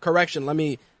yeah, correction. Let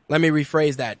me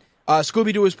rephrase that.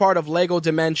 Scooby-Doo is part of Lego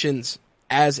Dimensions,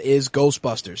 as is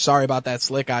Ghostbusters. Sorry about that,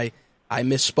 Slick. I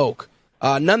misspoke.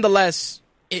 Nonetheless,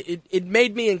 it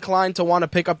made me inclined to want to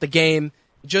pick up the game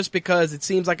just because it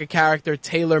seems like a character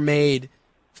tailor-made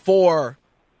for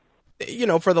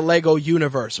the Lego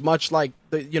universe, much like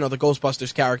the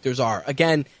Ghostbusters characters are.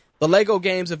 Again, the Lego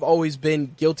games have always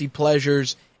been guilty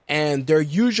pleasures, and they're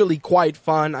usually quite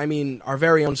fun. I mean, our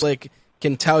very own Slick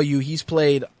can tell you he's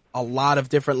played a lot of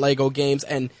different Lego games,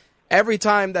 and every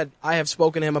time that I have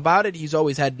spoken to him about it, he's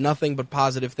always had nothing but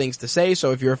positive things to say.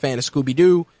 So if you're a fan of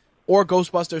Scooby-Doo, or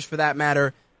Ghostbusters for that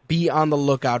matter, be on the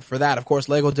lookout for that. Of course,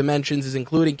 Lego Dimensions is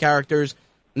including characters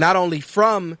not only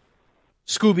from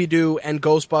Scooby-Doo and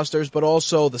Ghostbusters, but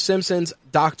also The Simpsons,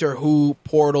 Doctor Who,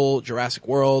 Portal, Jurassic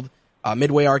World,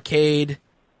 Midway Arcade,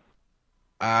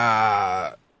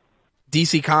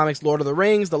 DC Comics, Lord of the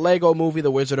Rings, the Lego Movie,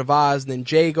 The Wizard of Oz,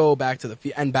 Ninjago, Back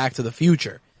to the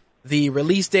Future. The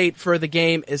release date for the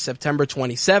game is September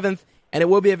 27th, and it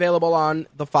will be available on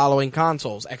the following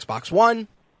consoles: Xbox One,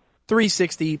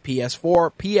 360,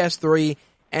 PS4, PS3,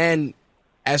 and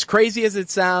as crazy as it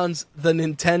sounds, the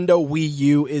Nintendo Wii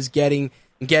U is getting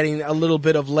a little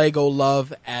bit of Lego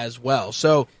love as well.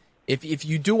 So if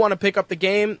you do want to pick up the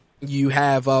game, you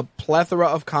have a plethora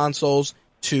of consoles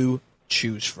to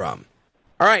choose from.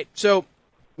 All right, so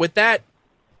with that,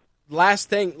 last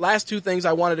two things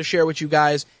I wanted to share with you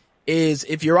guys is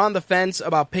if you're on the fence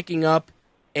about picking up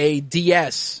a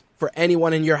DS for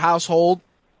anyone in your household,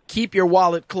 keep your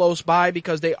wallet close by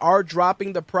because they are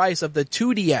dropping the price of the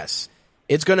 2DS.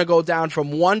 It's going to go down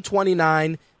from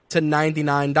 $129 to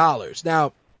 $99.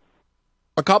 Now,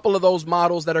 a couple of those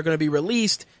models that are going to be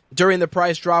released during the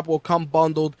price drop will come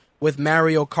bundled with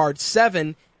Mario Kart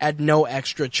 7 at no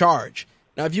extra charge.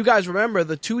 Now, if you guys remember,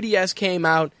 the 2DS came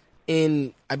out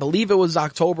in, I believe it was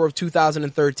October of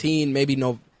 2013, maybe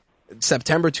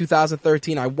September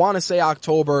 2013. I want to say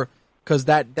October because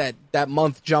that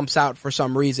month jumps out for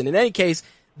some reason. In any case,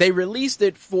 they released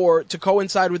it to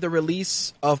coincide with the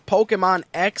release of Pokemon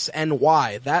X and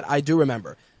Y. That I do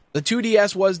remember. The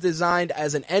 2DS was designed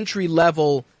as an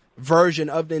entry-level version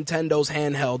of Nintendo's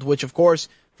handheld, which, of course,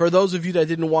 for those of you that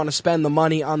didn't want to spend the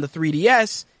money on the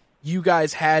 3DS, you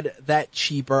guys had that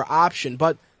cheaper option.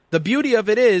 But the beauty of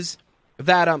it is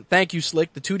that, thank you,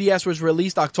 Slick, the 2DS was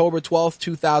released October 12th,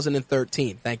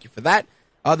 2013. Thank you for that.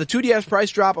 The 2DS price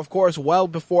drop, of course, well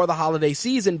before the holiday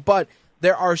season, but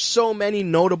there are so many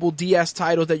notable DS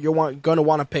titles that you're going to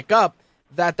want to pick up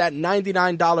that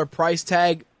 $99 price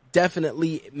tag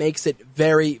definitely makes it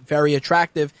very, very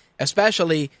attractive,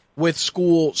 especially with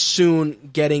school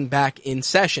soon getting back in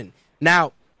session.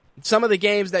 Now, some of the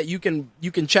games that you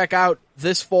can check out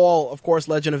this fall, of course,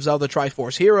 Legend of Zelda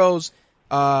Triforce Heroes,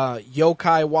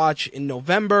 Yokai Watch in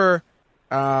November.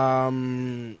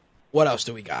 What else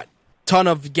do we got? Ton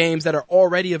of games that are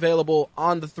already available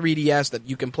on the 3DS that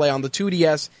you can play on the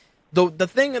 2DS. The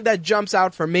thing that jumps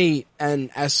out for me, and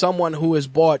as someone who has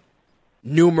bought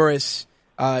numerous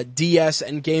DS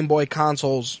and Game Boy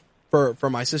consoles for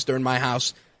my sister in my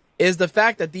house, is the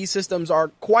fact that these systems are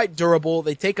quite durable.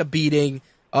 They take a beating.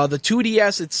 The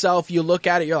 2DS itself, you look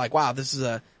at it, you're like, wow, this is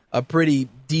a pretty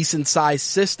decent-sized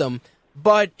system.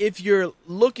 But if you're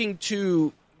looking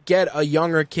to get a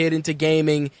younger kid into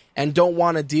gaming and don't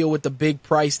want to deal with the big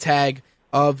price tag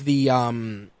of the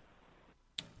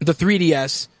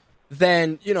 3DS,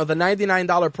 then, the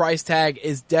 $99 price tag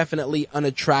is definitely an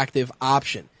attractive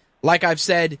option. Like I've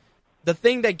said, the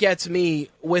thing that gets me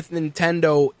with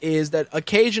Nintendo is that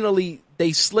occasionally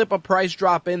they slip a price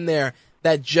drop in there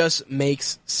that just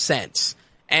makes sense.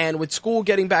 And with school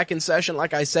getting back in session,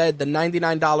 like I said, the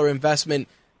 $99 investment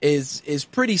is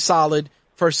pretty solid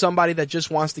for somebody that just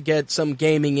wants to get some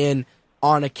gaming in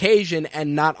on occasion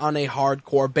and not on a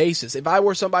hardcore basis. If I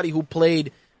were somebody who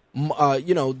played,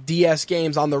 DS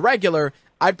games on the regular,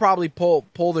 I'd probably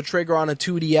pull the trigger on a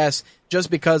 2DS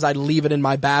just because I'd leave it in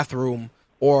my bathroom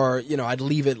or, I'd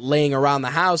leave it laying around the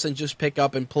house and just pick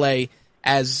up and play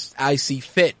as I see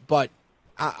fit. But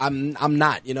I'm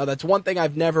not, that's one thing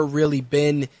I've never really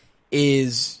been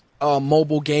is a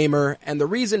mobile gamer. And the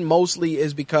reason mostly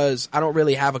is because I don't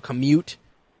really have a commute.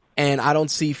 And I don't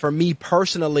see, for me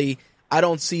personally, I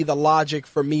don't see the logic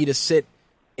for me to sit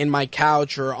in my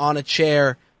couch or on a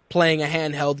chair playing a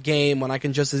handheld game when I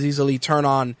can just as easily turn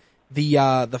on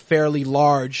the fairly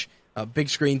large big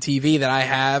screen TV that I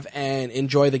have and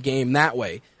enjoy the game that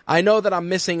way. I know that I'm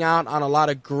missing out on a lot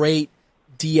of great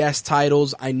DS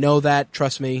titles. I know that,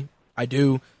 trust me, I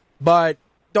do. But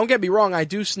don't get me wrong, I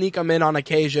do sneak them in on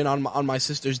occasion on my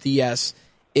sister's DS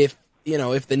if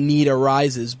the need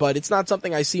arises. But it's not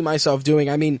something I see myself doing.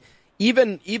 I mean,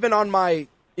 even on my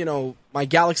my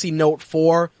Galaxy Note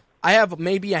 4, I have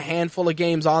maybe a handful of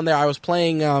games on there. I was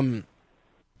playing the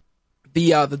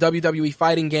WWE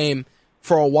fighting game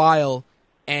for a while,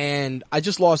 and I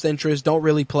just lost interest, don't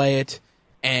really play it,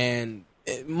 and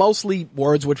mostly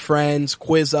Words with Friends,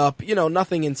 Quiz Up,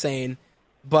 nothing insane,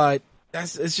 but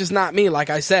it's just not me, like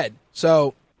I said.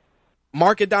 So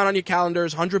mark it down on your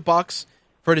calendars, $100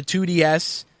 for the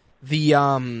 2DS.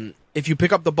 If you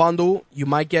pick up the bundle, you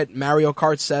might get Mario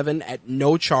Kart 7 at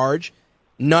no charge.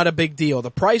 Not a big deal. The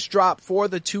price drop for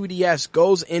the 2DS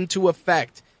goes into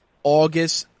effect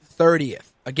August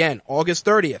 30th. Again, August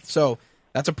 30th. So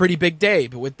that's a pretty big day.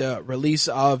 But with the release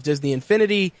of Disney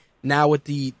Infinity, now with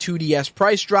the 2DS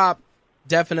price drop,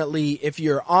 definitely if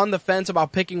you're on the fence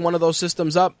about picking one of those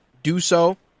systems up, do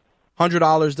so.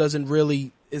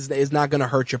 $100 is not going to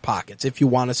hurt your pockets if you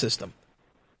want a system.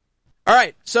 All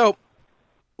right, so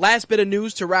last bit of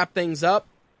news to wrap things up.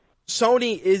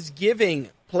 Sony is giving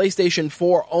PlayStation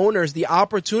 4 owners the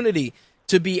opportunity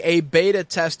to be a beta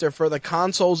tester for the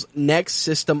console's next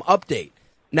system update.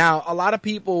 Now, a lot of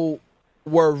people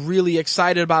were really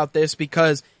excited about this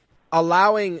because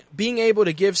being able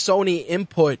to give Sony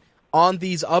input on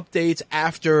these updates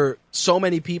after so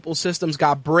many people's systems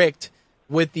got bricked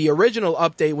with the original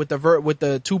update, with the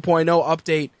 2.0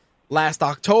 update last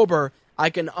October, I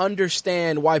can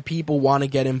understand why people want to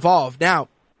get involved. Now,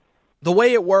 the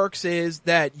way it works is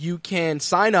that you can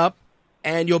sign up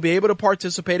and you'll be able to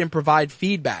participate and provide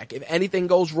feedback. If anything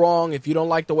goes wrong, if you don't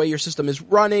like the way your system is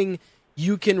running,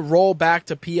 you can roll back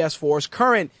to PS4's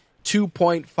current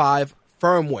 2.5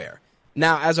 firmware.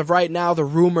 Now, as of right now, the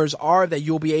rumors are that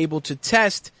you'll be able to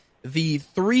test the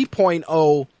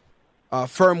 3.0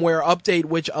 firmware update,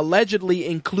 which allegedly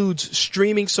includes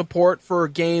streaming support for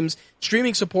games,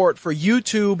 streaming support for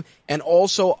YouTube, and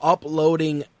also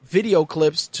uploading video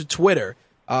clips to Twitter.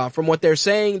 From what they're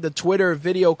saying, the Twitter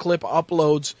video clip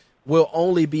uploads will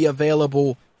only be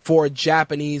available for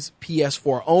Japanese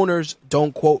PS4 owners.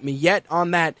 Don't quote me yet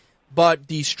on that, but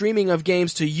the streaming of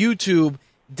games to YouTube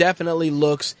definitely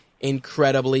looks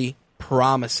incredibly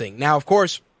promising. Now, of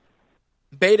course,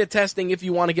 beta testing, if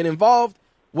you want to get involved,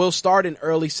 will start in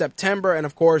early September, and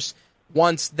of course,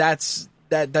 once that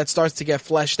starts to get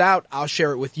fleshed out, I'll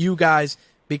share it with you guys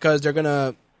because they're going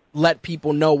to let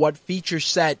people know what feature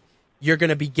set you're going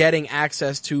to be getting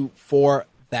access to for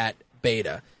that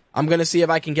beta. I'm going to see if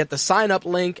I can get the sign-up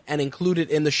link and include it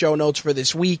in the show notes for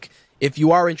this week. If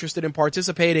you are interested in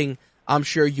participating, I'm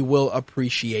sure you will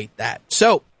appreciate that.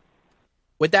 So,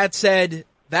 with that said,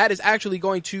 that is actually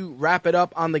going to wrap it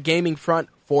up on the gaming front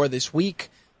for this week.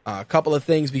 A couple of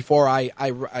things before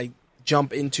I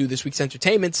jump into this week's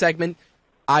entertainment segment.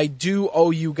 I do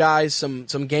owe you guys some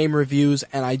game reviews,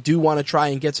 and I do want to try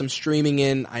and get some streaming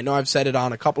in. I know I've said it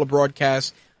on a couple of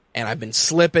broadcasts, and I've been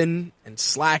slipping and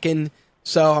slacking,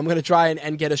 so I'm going to try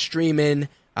and get a stream in,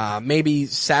 maybe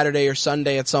Saturday or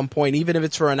Sunday at some point, even if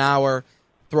it's for an hour,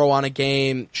 throw on a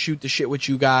game, shoot the shit with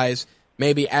you guys,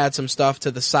 maybe add some stuff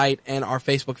to the site and our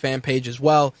Facebook fan page as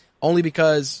well, only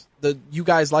because you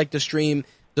guys like to stream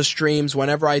the streams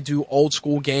whenever I do old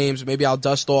school games. Maybe I'll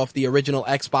dust off the original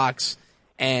Xbox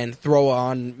and throw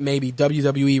on maybe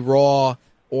WWE Raw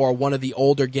or one of the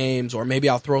older games, or maybe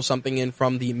I'll throw something in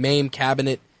from the MAME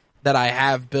cabinet that I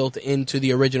have built into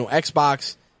the original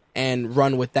Xbox and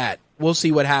run with that. We'll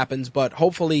see what happens, but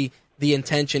hopefully the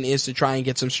intention is to try and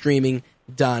get some streaming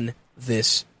done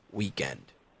this weekend.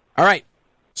 All right,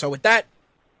 so with that,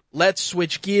 let's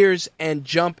switch gears and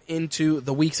jump into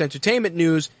the week's entertainment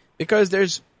news, because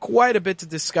there's quite a bit to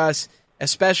discuss,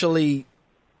 especially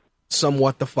some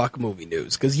what the fuck movie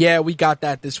news. Because, yeah, we got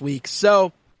that this week.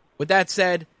 So, with that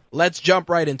said, let's jump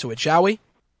right into it, shall we?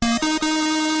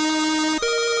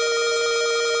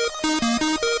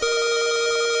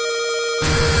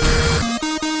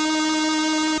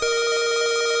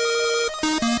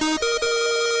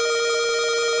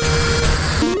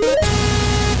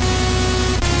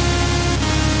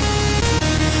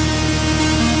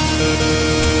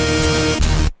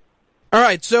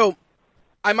 Alright, so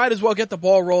I might as well get the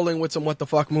ball rolling with some what the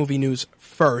fuck movie news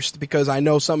first, because I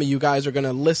know some of you guys are going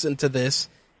to listen to this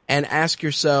and ask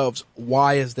yourselves,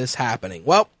 why is this happening?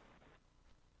 Well,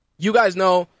 you guys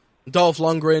know Dolph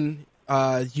Lundgren.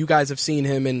 You guys have seen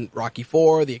him in Rocky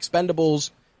IV, The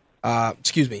Expendables.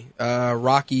 Rocky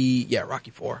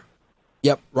IV.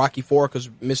 Yep, Rocky IV, because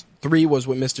 3 was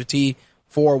with Mr. T,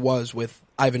 4 was with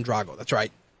Ivan Drago. That's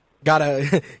right.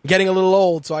 Getting a little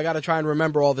old, so I gotta try and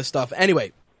remember all this stuff.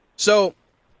 Anyway, so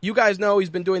you guys know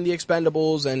he's been doing The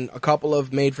Expendables and a couple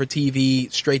of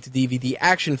made-for-TV, straight-to-DVD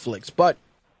action flicks. But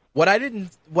what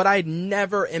I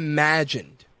never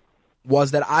imagined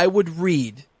was that I would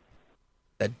read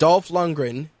that Dolph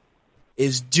Lundgren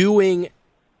is doing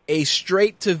a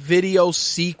straight-to-video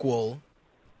sequel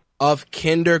of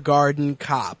Kindergarten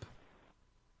Cop.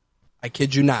 I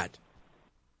kid you not.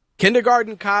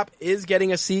 Kindergarten Cop is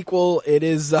getting a sequel. It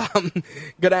is going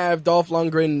to have Dolph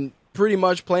Lundgren pretty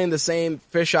much playing the same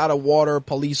fish-out-of-water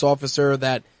police officer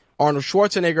that Arnold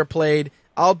Schwarzenegger played,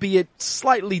 albeit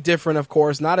slightly different, of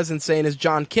course. Not as insane as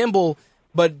John Kimball,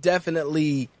 but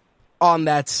definitely on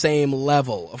that same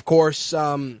level. Of course,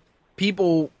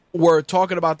 people were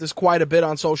talking about this quite a bit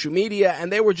on social media,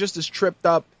 and they were just as tripped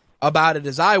up about it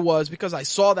as I was, because I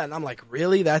saw that and I'm like,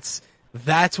 really? That's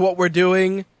what we're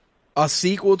doing? A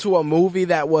sequel to a movie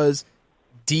that was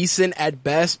decent at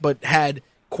best but had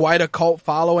quite a cult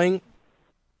following?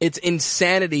 It's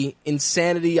insanity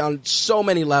on so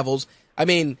many levels. I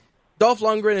mean, Dolph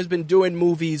Lundgren has been doing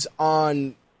movies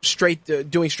doing straight to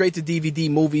DVD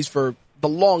movies for the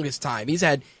longest time.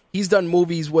 He's done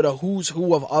movies with a who's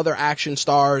who of other action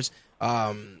stars,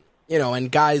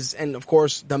 and guys, and of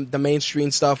course the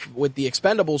mainstream stuff with The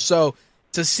Expendables. So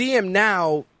to see him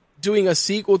now doing a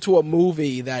sequel to a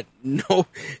movie that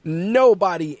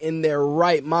nobody in their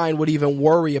right mind would even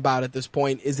worry about at this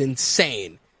point is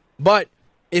insane. But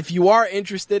if you are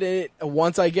interested in it,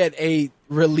 once I get a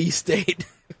release date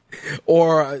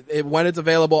or when it's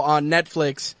available on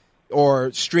Netflix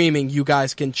or streaming, you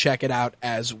guys can check it out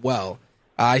as well.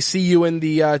 I see you in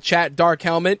the chat, Dark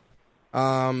Helmet.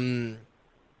 No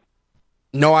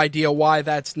idea why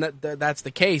that's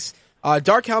the case.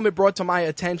 Dark Helmet brought to my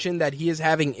attention that he is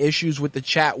having issues with the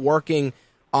chat working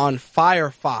on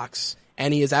Firefox,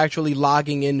 and he is actually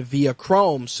logging in via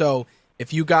Chrome. So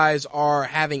if you guys are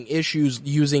having issues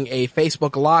using a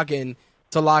Facebook login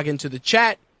to log into the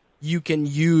chat, you can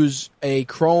use a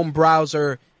Chrome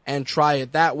browser and try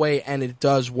it that way, and it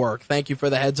does work. Thank you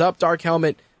for the heads up, Dark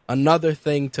Helmet. Another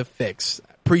thing to fix.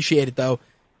 Appreciate it, though.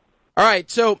 All right,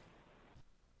 so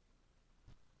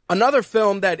another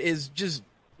film that is just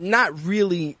not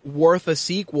really worth a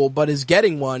sequel, but is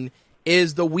getting one,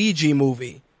 is the Ouija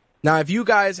movie. Now, if you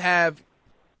guys have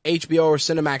HBO or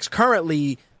Cinemax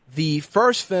currently, the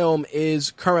first film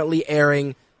is currently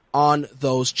airing on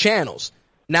those channels.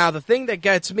 Now, the thing that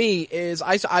gets me is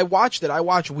I watched it. I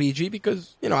watched Ouija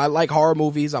because, I like horror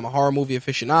movies. I'm a horror movie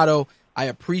aficionado. I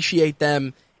appreciate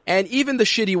them. And even the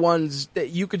shitty ones, that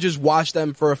you could just watch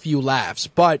them for a few laughs.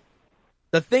 But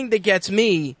the thing that gets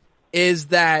me is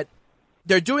that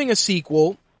they're doing a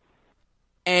sequel,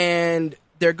 and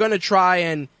they're going to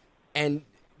try and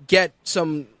get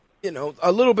some,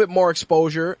 a little bit more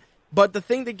exposure. But the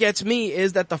thing that gets me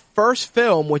is that the first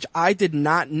film, which I did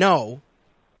not know,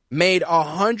 made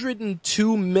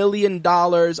 $102 million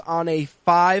on a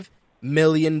 $5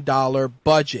 million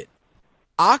budget.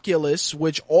 Oculus,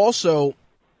 which also,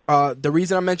 the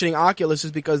reason I'm mentioning Oculus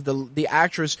is because the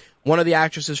actress, one of the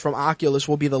actresses from Oculus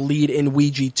will be the lead in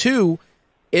Ouija 2,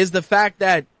 is the fact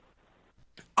that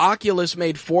Oculus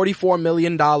made $44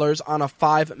 million on a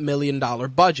 $5 million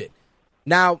budget.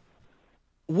 Now,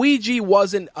 Ouija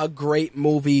wasn't a great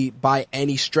movie by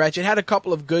any stretch. It had a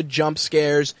couple of good jump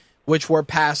scares, which were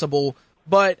passable,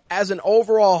 but as an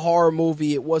overall horror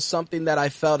movie, it was something that I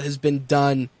felt has been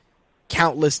done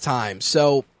countless times.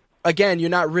 So, again, you're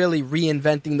not really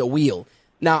reinventing the wheel.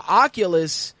 Now,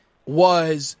 Oculus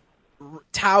was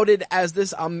touted as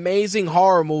this amazing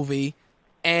horror movie,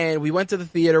 and we went to the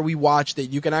theater, we watched it.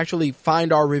 You can actually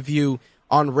find our review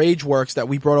on Rageworks that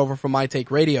we brought over from My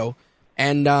Take Radio.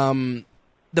 And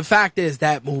the fact is,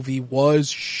 that movie was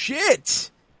shit.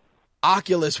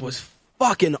 Oculus was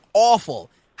fucking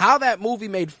awful. How that movie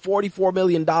made $44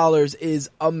 million is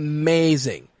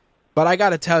amazing. But I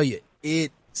gotta tell you,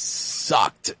 it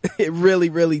sucked. It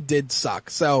really, really did suck.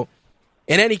 So,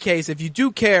 in any case, if you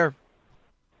do care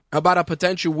about a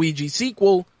potential Ouija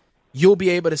sequel, you'll be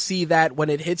able to see that when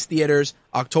it hits theaters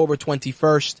October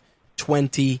 21st,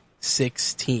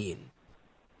 2016.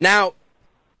 Now,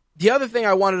 the other thing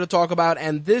I wanted to talk about,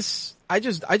 and this, I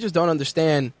just don't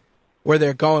understand where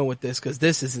they're going with this, because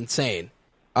this is insane.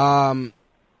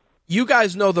 You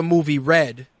guys know the movie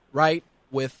Red, right?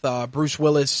 With Bruce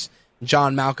Willis,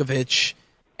 John Malkovich,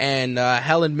 and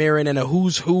Helen Mirren, and a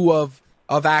who's who of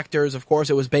of actors. Of course,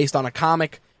 it was based on a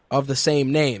comic of the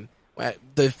same name.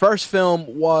 The first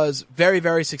film was very,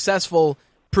 very successful,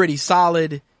 pretty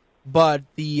solid, but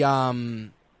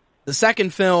the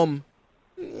second film,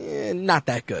 not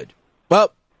that good.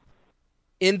 Well,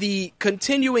 in the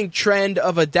continuing trend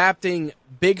of adapting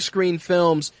big screen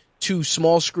films to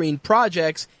small screen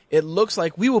projects, it looks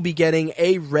like we will be getting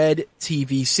a Red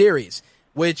TV series,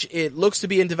 which it looks to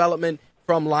be in development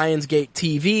from Lionsgate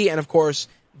TV. And of course,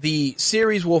 the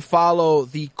series will follow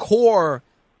the core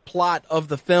plot of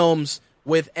the films,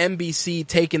 with NBC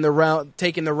taking the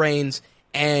reins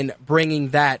and bringing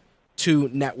that to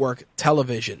network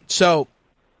television. So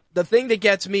the thing that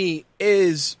gets me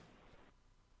is,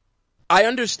 I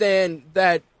understand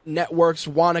that networks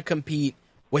want to compete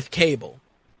with cable.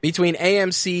 Between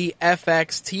AMC,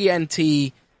 FX,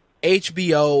 TNT,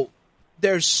 HBO,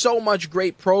 there's so much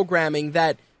great programming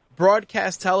that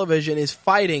broadcast television is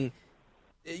fighting,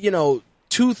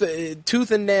 tooth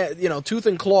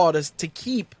and claw to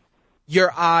keep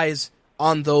your eyes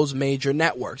on those major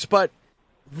networks. But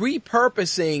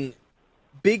repurposing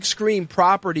big screen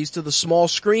properties to the small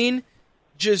screen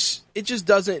just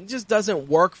doesn't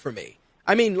work for me.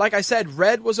 I mean, like I said,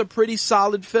 Red was a pretty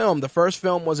solid film. The first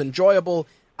film was enjoyable.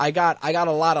 I got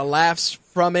a lot of laughs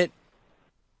from it.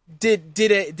 Did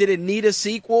it need a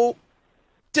sequel?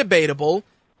 Debatable.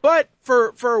 But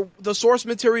for the source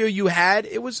material you had,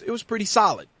 it was pretty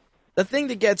solid. The thing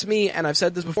that gets me, and I've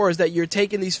said this before, is that you're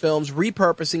taking these films,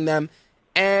 repurposing them,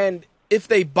 and if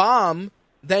they bomb,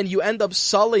 then you end up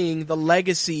sullying the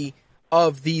legacy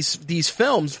of these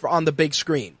films on the big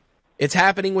screen. It's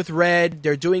happening with Red.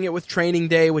 They're doing it with Training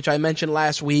Day, which I mentioned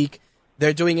last week.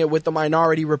 They're doing it with The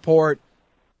Minority Report.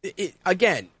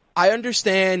 Again, I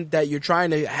understand that you're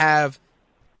trying to have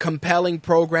compelling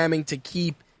programming to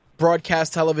keep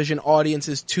broadcast television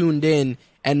audiences tuned in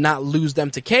and not lose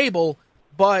them to cable,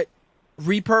 but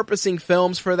repurposing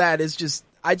films for that is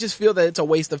I just feel that it's a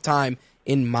waste of time,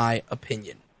 in my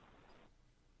opinion.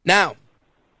 Now,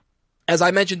 as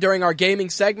I mentioned during our gaming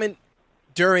segment,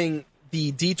 during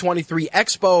the D23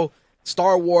 Expo,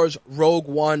 Star Wars Rogue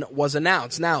One was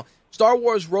announced. Now, Star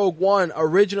Wars Rogue One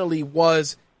originally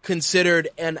was considered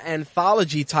an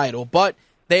anthology title, but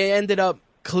they ended up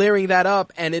clearing that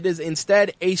up, and it is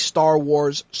instead a Star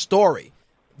Wars story.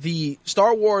 The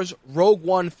Star Wars Rogue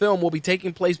One film will be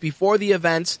taking place before the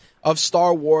events of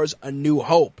Star Wars A New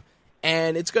Hope.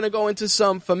 And it's going to go into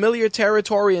some familiar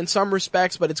territory in some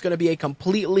respects, but it's going to be a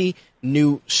completely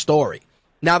new story.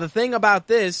 Now, the thing about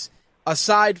this,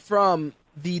 aside from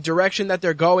the direction that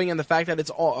they're going and the fact that it's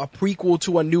a prequel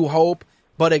to A New Hope,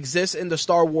 but exists in the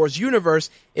Star Wars universe,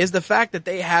 is the fact that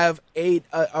they have a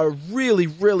really,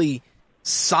 really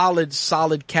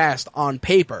solid cast on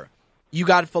paper. You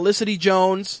got Felicity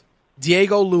Jones,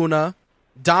 Diego Luna,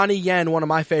 Donnie Yen, one of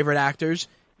my favorite actors,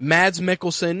 Mads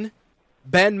Mikkelsen,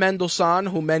 Ben Mendelsohn,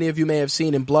 who many of you may have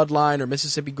seen in Bloodline or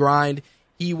Mississippi Grind.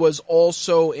 He was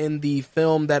also in the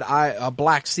film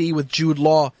Black Sea with Jude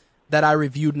Law that I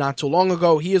reviewed not too long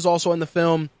ago. He is also in the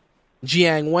film.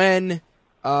 Jiang Wen,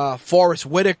 Forrest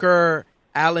Whitaker,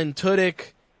 Alan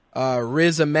Tudyk,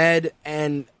 Riz Ahmed,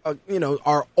 and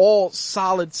are all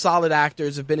solid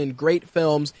actors, have been in great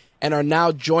films, and are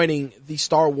now joining the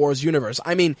Star Wars universe.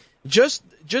 I mean, just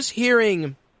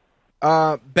hearing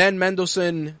Ben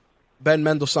Mendelsohn, and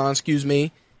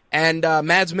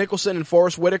Mads Mikkelsen and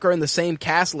Forrest Whitaker in the same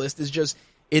cast list is just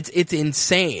it's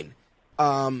insane.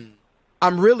 I'm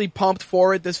really pumped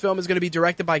for it. This film is going to be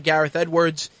directed by Gareth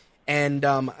Edwards, and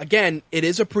again, it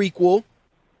is a prequel,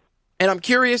 and I'm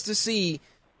curious to see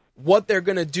what they're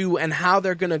going to do and how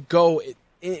they're going to go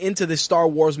into the Star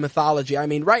Wars mythology. I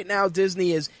mean, right now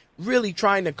Disney is really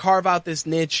trying to carve out this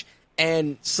niche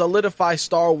and solidify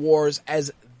Star Wars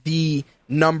as the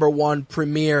number one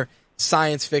premier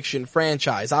science fiction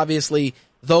franchise. Obviously,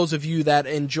 those of you that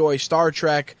enjoy Star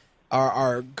Trek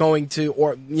are going to,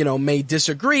 or may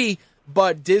disagree,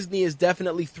 but Disney is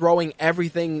definitely throwing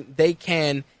everything they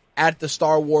can at the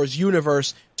Star Wars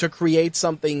universe to create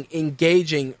something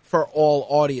engaging for all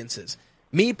audiences.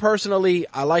 Me personally,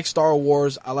 I like Star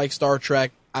Wars, I like Star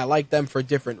Trek, I like them for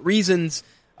different reasons.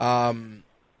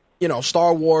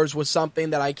 Star Wars was something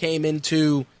that I came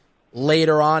into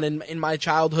later on in my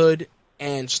childhood,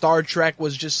 and Star Trek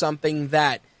was just something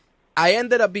that I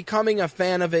ended up becoming a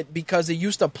fan of it because it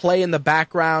used to play in the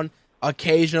background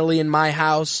occasionally in my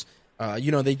house.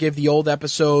 They give the old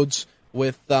episodes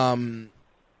with William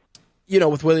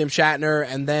Shatner,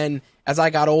 and then as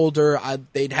I got older,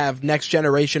 they'd have Next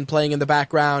Generation playing in the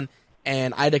background,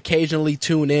 and I'd occasionally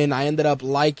tune in. I ended up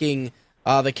liking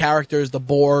the characters, the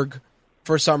Borg,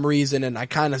 for some reason, and I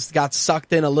kind of got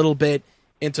sucked in a little bit.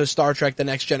 into Star Trek The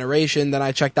Next Generation. Then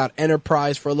I checked out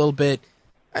Enterprise for a little bit.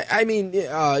 I mean,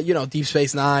 Deep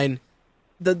Space Nine.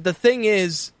 The thing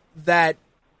is that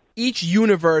each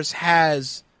universe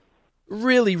has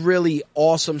really, really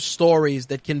awesome stories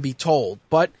that can be told.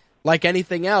 But like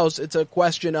anything else, it's a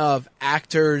question of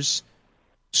actors,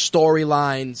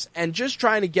 storylines, and just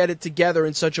trying to get it together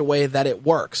in such a way that it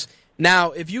works.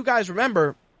 Now, if you guys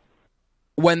remember,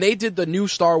 when they did the new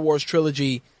Star Wars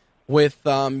trilogy with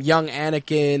young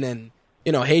Anakin and,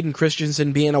 Hayden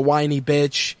Christensen being a whiny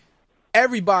bitch,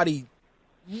 everybody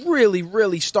really,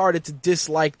 really started to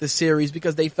dislike the series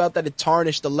because they felt that it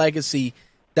tarnished the legacy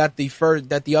that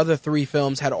the other three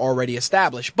films had already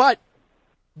established. But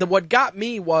what got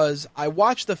me was I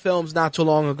watched the films not too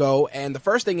long ago, and the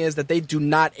first thing is that they do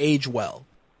not age well.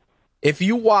 If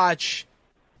you watch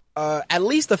at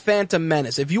least The Phantom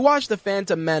Menace, if you watch The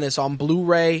Phantom Menace on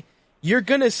Blu-ray, you're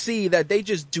going to see that they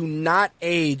just do not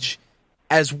age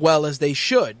as well as they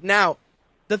should. Now,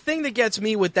 the thing that gets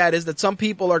me with that is that some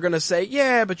people are going to say,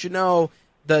 yeah, but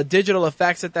the digital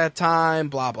effects at that time,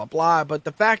 blah, blah, blah. But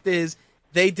the fact is,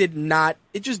 it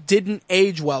just didn't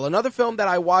age well. Another film that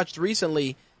I watched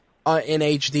recently in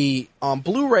HD on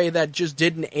Blu-ray that just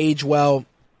didn't age well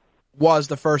was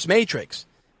The First Matrix.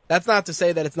 That's not to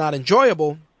say that it's not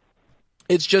enjoyable.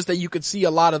 It's just that you could see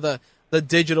a lot of the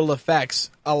digital effects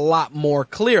a lot more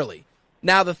clearly.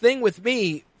 Now, the thing with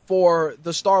me for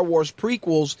the Star Wars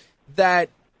prequels that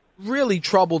really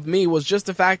troubled me was just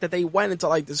the fact that they went into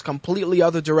like this completely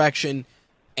other direction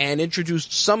and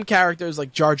introduced some characters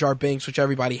like Jar Jar Binks, which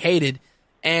everybody hated,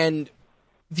 and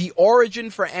the origin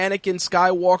for Anakin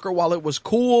Skywalker, while it was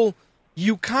cool,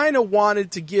 you kind of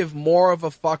wanted to give more of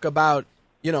a fuck about,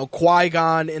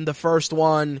 Qui-Gon in the first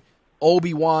one,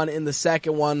 Obi-Wan in the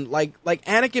second one. Like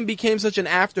Anakin became such an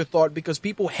afterthought because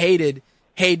people hated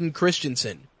Hayden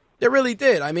Christensen. They really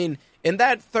did. I mean, in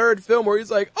that third film where he's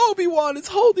like, Obi-Wan is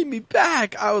holding me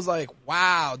back, I was like,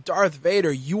 wow, Darth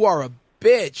Vader, you are a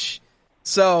bitch.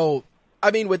 So,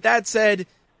 I mean, with that said,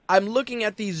 I'm looking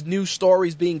at these new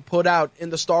stories being put out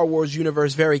in the Star Wars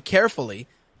universe very carefully,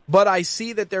 but I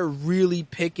see that they're really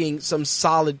picking some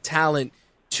solid talent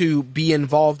to be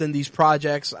involved in these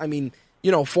projects. I mean,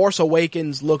 Force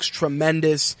Awakens looks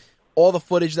tremendous. All the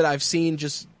footage that I've seen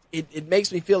just, it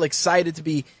makes me feel excited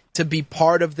to be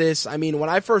part of this. I mean, when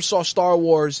I first saw Star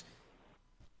Wars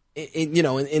in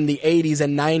the 80s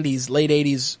and 90s, late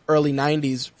 80s, early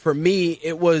 90s, for me,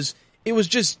 it was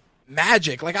just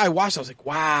magic. Like, I watched, I was like,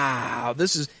 wow,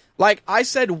 this is, like, I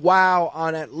said wow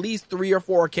on at least 3 or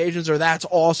 4 occasions, or that's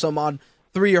awesome on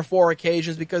 3 or 4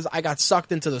 occasions, because I got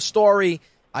sucked into the story,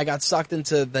 I got sucked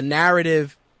into the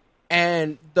narrative,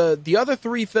 and the other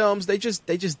 3 films, they just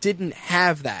didn't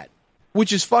have that,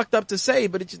 which is fucked up to say,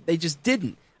 but they just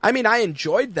didn't. I mean, I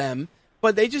enjoyed them,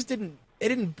 but they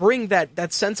didn't bring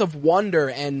that sense of wonder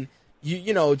and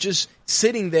just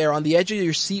sitting there on the edge of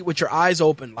your seat with your eyes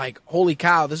open, like, holy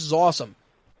cow, this is awesome.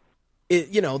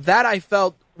 That I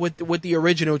felt with the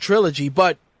original trilogy,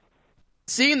 but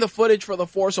seeing the footage for The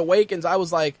Force Awakens, I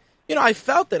was like, I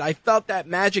felt it. I felt that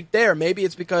magic there. Maybe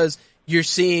it's because you're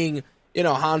seeing,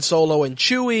 Han Solo and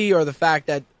Chewie, or the fact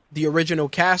that the original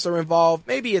cast are involved.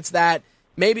 Maybe it's that.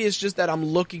 Maybe it's just that I'm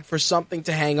looking for something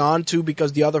to hang on to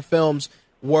because the other films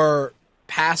were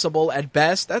passable at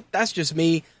best. That's just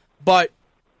me. But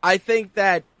I think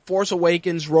that Force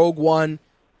Awakens, Rogue One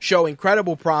show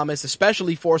incredible promise,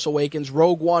 especially Force Awakens.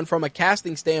 Rogue One, from a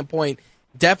casting standpoint,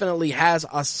 definitely has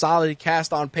a solid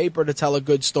cast on paper to tell a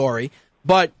good story.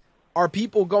 But are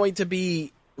people going to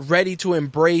be ready to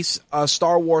embrace a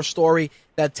Star Wars story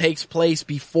that takes place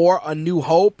before A New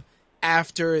Hope,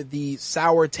 after the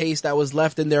sour taste that was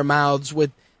left in their mouths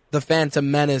with The Phantom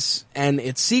Menace and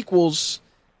its sequels?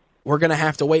 We're going to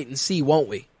have to wait and see, won't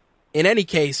we? In any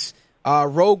case,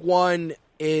 Rogue One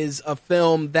is a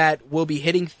film that will be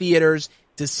hitting theaters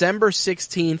December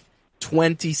 16th,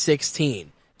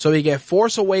 2016. So we get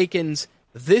Force Awakens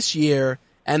this year,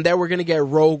 and then we're going to get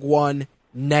Rogue One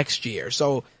next year.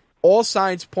 So all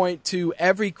signs point to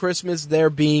every Christmas there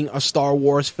being a Star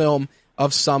Wars film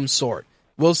of some sort.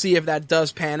 We'll see if that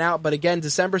does pan out. But again,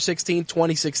 December 16th,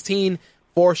 2016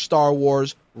 for Star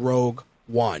Wars Rogue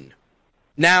One.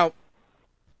 Now,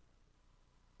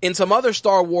 in some other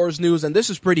Star Wars news, and this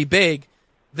is pretty big,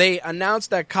 they announced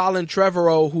that Colin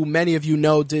Trevorrow, who many of you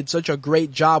know did such a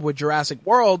great job with Jurassic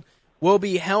World, will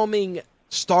be helming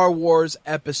Star Wars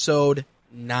Episode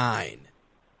 9.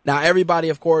 Now, everybody,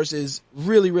 of course, is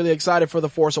really, really excited for The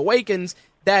Force Awakens,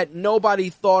 that nobody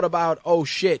thought about, oh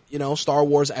shit, Star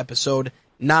Wars Episode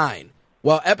 9.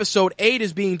 Well, Episode 8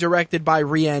 is being directed by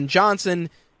Rian Johnson.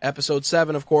 Episode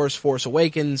 7, of course, Force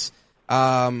Awakens.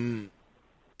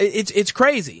 it's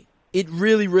crazy. It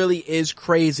really, really is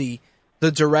crazy,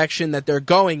 the direction that they're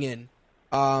going in.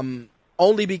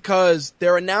 Only because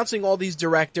they're announcing all these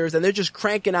directors and they're just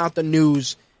cranking out the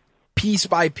news piece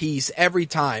by piece every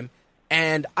time.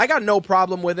 And I got no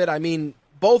problem with it. I mean,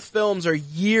 both films are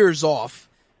years off.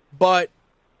 But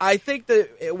I think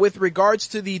that with regards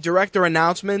to the director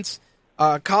announcements,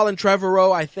 Colin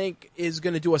Trevorrow, I think, is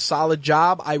going to do a solid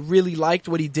job. I really liked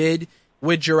what he did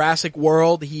with Jurassic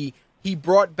World. He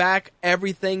brought back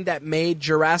everything that made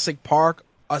Jurassic Park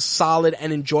a solid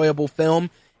and enjoyable film.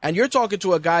 And you're talking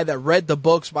to a guy that read the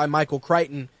books by Michael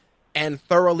Crichton and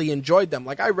thoroughly enjoyed them.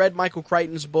 Like, I read Michael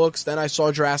Crichton's books, then I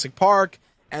saw Jurassic Park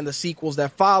and the sequels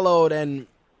that followed. And,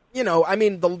 you know, I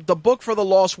mean, the book for The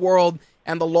Lost World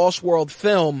and the Lost World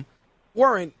film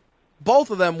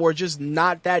both of them were just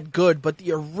not that good. But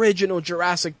the original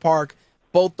Jurassic Park,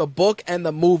 both the book and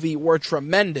the movie, were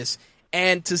tremendous.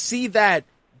 And to see that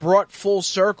brought full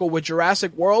circle with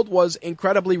Jurassic World was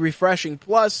incredibly refreshing.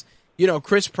 Plus, you know,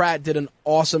 Chris Pratt did an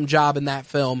awesome job in that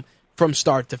film from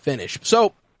start to finish.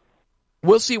 So,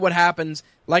 we'll see what happens.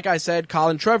 Like I said,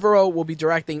 Colin Trevorrow will be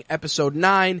directing Episode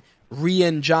 9.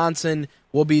 Rian Johnson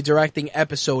will be directing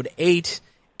Episode 8.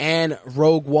 And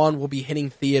Rogue One will be hitting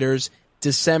theaters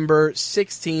December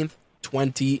 16th,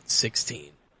 2016.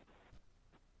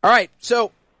 All right,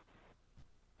 so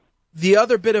the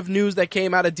other bit of news that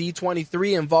came out of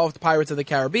D23 involved Pirates of the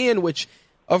Caribbean, which,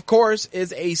 of course,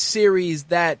 is a series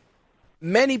that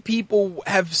many people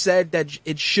have said that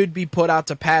it should be put out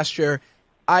to pasture.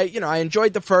 I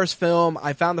enjoyed the first film.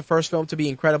 I found the first film to be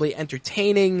incredibly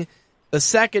entertaining. The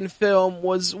second film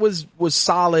was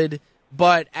solid,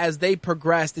 but as they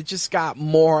progressed, it just got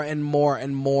more and more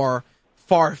and more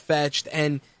far-fetched,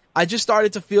 and I just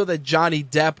started to feel that Johnny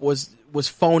Depp was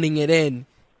phoning it in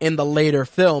the later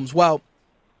films. Well,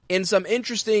 in some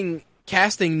interesting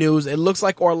casting news, it looks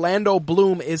like Orlando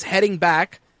Bloom is heading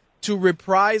back to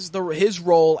reprise his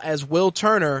role as Will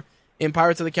Turner in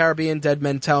Pirates of the Caribbean Dead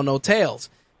Men Tell No Tales.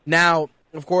 Now,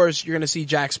 of course, you're going to see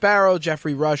Jack Sparrow.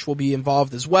 Jeffrey Rush will be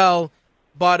involved as well.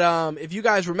 But if you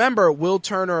guys remember, Will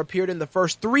Turner appeared in the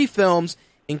first 3 films,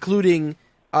 including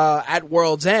At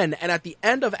World's End. And at the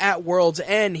end of At World's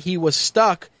End, he was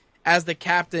stuck as the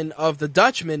captain of the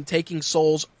Dutchman, taking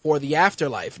souls for the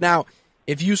afterlife. Now,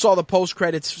 if you saw the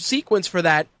post-credits sequence for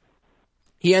that,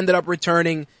 he ended up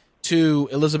returning to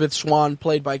Elizabeth Swann,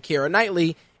 played by Keira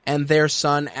Knightley, and their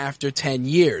son after 10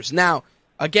 years. Now,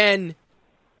 again,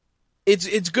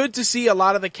 it's good to see a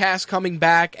lot of the cast coming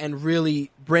back and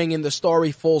really bringing the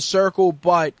story full circle,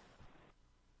 but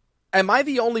am I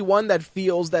the only one that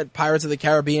feels that Pirates of the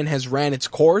Caribbean has ran its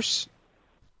course?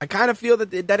 I kind of feel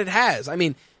that it has. I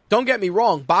mean, don't get me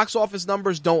wrong, box office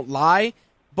numbers don't lie,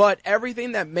 but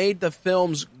everything that made the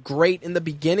films great in the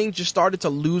beginning just started to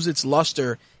lose its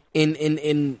luster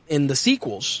in the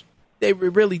sequels. They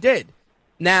really did.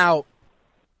 Now,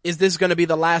 is this going to be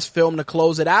the last film to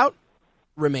close it out?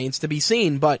 Remains to be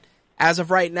seen, but as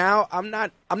of right now, I'm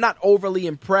not overly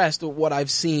impressed with what I've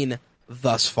seen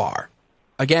thus far.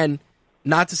 Again,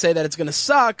 not to say that it's going to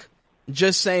suck,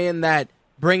 just saying that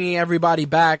bringing everybody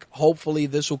back, hopefully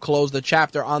this will close the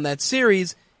chapter on that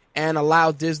series and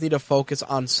allow Disney to focus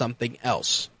on something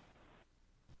else.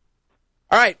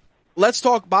 All right, let's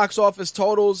talk box office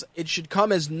totals. It should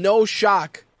come as no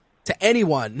shock to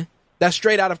anyone that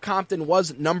Straight Outta Compton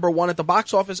was number 1 at the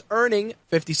box office, earning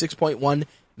 $56.1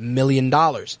 million.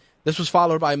 This was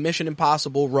followed by Mission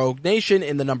Impossible Rogue Nation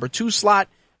in the number 2 slot,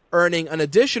 earning an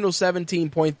additional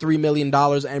 $17.3 million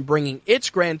and bringing its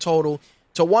grand total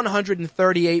to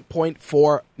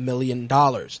 $138.4 million.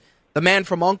 The Man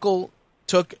from U.N.C.L.E.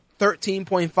 took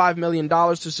 $13.5 million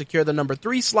to secure the number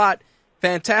 3 slot.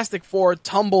 Fantastic Four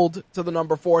tumbled to the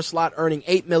number 4 slot, earning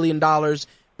 $8 million,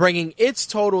 bringing its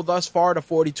total thus far to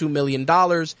 $42 million.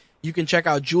 You can check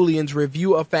out Julian's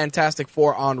review of Fantastic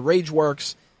Four on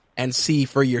Rageworks and see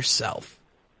for yourself.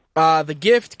 The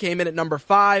Gift came in at number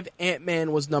 5.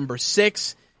 Ant-Man was number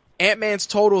 6. Ant-Man's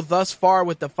total thus far,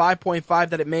 with the 5.5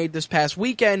 that it made this past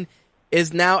weekend,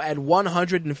 is now at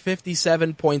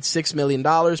 $157.6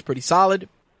 million. Pretty solid.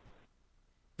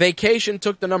 Vacation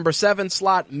took the number 7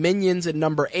 slot. Minions at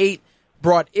number 8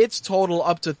 brought its total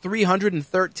up to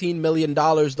 $313 million.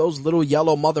 Those little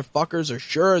yellow motherfuckers are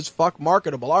sure as fuck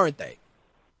marketable, aren't they?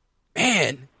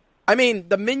 Man, I mean,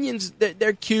 the Minions,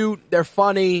 they're cute, they're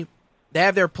funny, they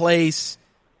have their place,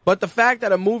 but the fact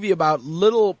that a movie about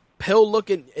little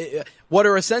pill-looking, what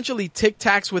are essentially Tic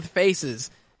Tacs with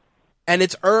faces, and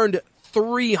it's earned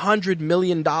 $300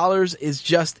 million is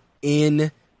just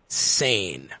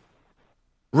insane.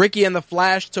 Ricky and the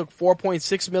Flash took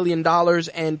 $4.6 million,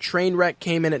 and Trainwreck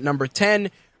came in at number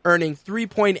 10, earning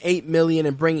 $3.8 million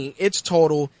and bringing its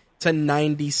total to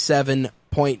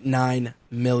 $97.9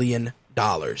 million.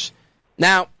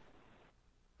 Now,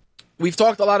 we've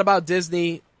talked a lot about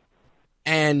Disney,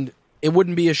 and it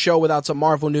wouldn't be a show without some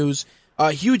Marvel news.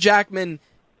 Hugh Jackman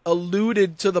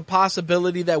alluded to the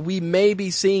possibility that we may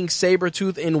be seeing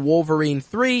Sabretooth in Wolverine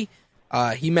 3.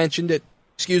 He mentioned it,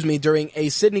 during a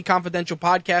Sydney Confidential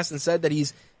podcast and said that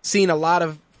he's seen a lot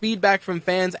of feedback from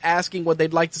fans asking what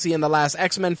they'd like to see in the last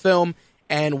X-Men film,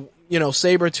 and,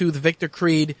 Sabretooth, Victor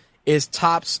Creed is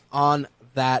tops on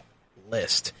that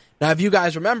list. Now, if you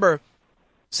guys remember,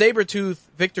 Sabretooth,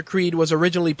 Victor Creed, was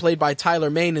originally played by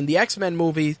Tyler Mane in the X-Men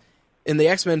movie, in the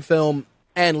X-Men film,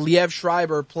 and Liev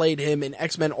Schreiber played him in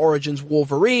X-Men Origins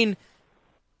Wolverine.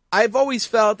 I've always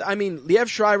felt, Liev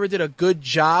Schreiber did a good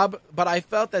job, but I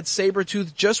felt that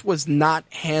Sabretooth just was not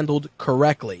handled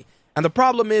correctly. And the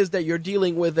problem is that you're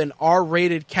dealing with an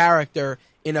R-rated character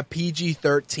in a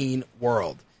PG-13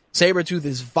 world. Sabretooth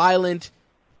is violent,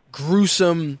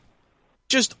 gruesome,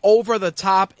 just over the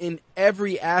top in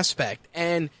every aspect.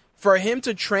 And for him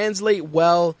to translate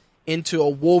well into a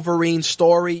Wolverine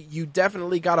story, you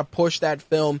definitely got to push that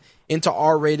film into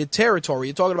R-rated territory.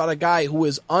 You're talking about a guy who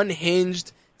is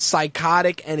unhinged,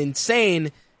 psychotic, and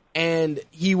insane, and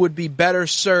he would be better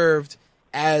served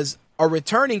as a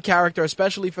returning character,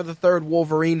 especially for the third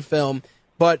Wolverine film.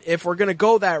 But if we're going to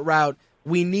go that route,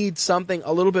 we need something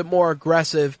a little bit more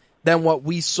aggressive than what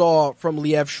we saw from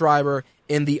Liev Schreiber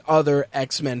in the other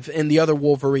X-Men, in the other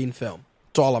Wolverine film.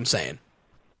 That's all I'm saying.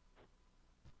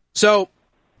 So,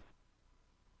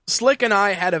 Slick and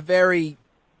I had a very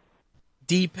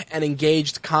deep and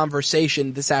engaged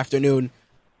conversation this afternoon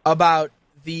about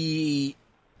the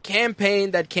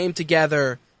campaign that came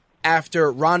together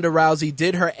after Ronda Rousey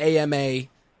did her AMA,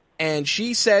 and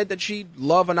she said that she'd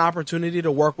love an opportunity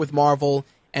to work with Marvel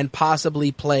and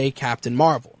possibly play Captain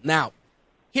Marvel. Now,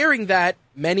 hearing that,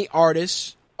 many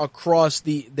artists across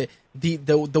the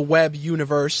web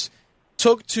universe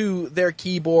took to their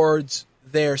keyboards,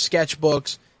 their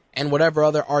sketchbooks, and whatever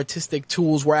other artistic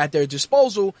tools were at their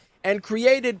disposal, and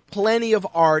created plenty of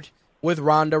art with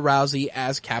Ronda Rousey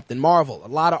as Captain Marvel. A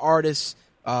lot of artists,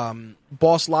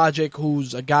 Boss Logic,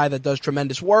 who's a guy that does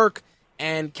tremendous work,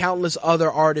 and countless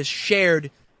other artists shared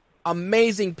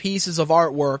amazing pieces of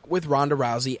artwork with Ronda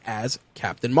Rousey as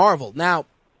Captain Marvel. Now,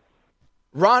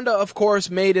 Ronda, of course,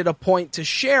 made it a point to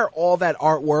share all that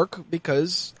artwork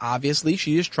because, obviously,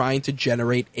 she is trying to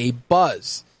generate a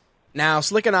buzz. Now,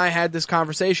 Slick and I had this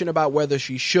conversation about whether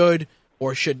she should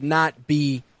or should not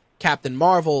be Captain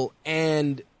Marvel,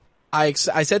 and I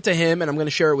said to him, and I'm going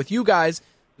to share it with you guys,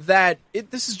 that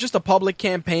this is just a public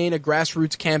campaign, a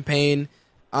grassroots campaign.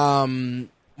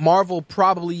 Marvel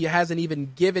probably hasn't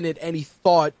even given it any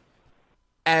thought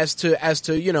as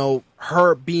to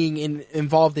her being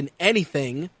involved in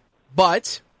anything,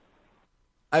 but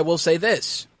I will say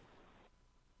this: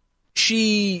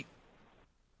 she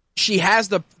has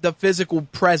the physical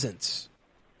presence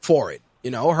for it.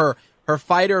 Her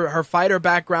fighter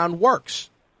background works.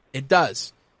 It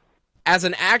does. As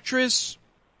an actress,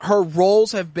 her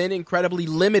roles have been incredibly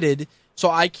limited,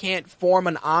 so I can't form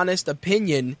an honest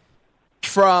opinion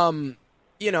from,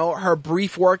 her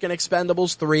brief work in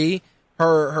Expendables 3,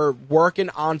 her work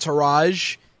in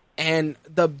Entourage, and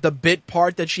the bit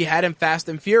part that she had in Fast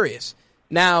and Furious.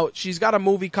 Now, she's got a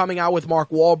movie coming out with Mark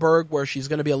Wahlberg where she's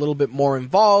going to be a little bit more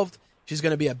involved, she's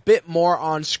going to be a bit more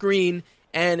on screen,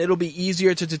 and it'll be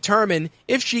easier to determine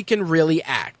if she can really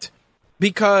act.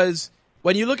 Because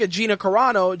when you look at Gina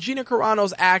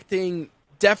Carano's acting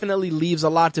definitely leaves a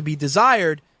lot to be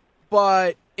desired,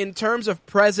 but in terms of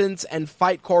presence and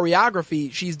fight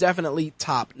choreography, she's definitely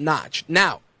top notch.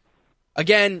 Now,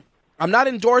 again, I'm not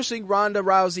endorsing Ronda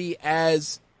Rousey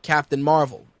as Captain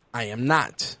Marvel. I am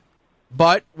not.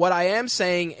 But what I am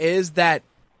saying is that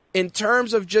in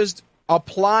terms of just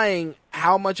applying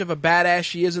how much of a badass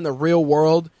she is in the real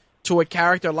world to a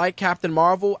character like Captain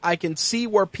Marvel, I can see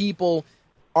where people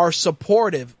are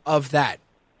supportive of that.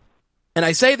 And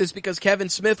I say this because Kevin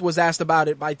Smith was asked about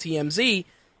it by TMZ,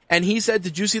 and he said,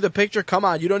 "Did you see the picture? Come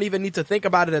on, you don't even need to think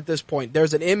about it at this point.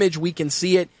 There's an image, we can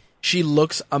see it. She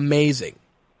looks amazing."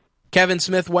 Kevin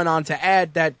Smith went on to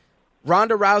add that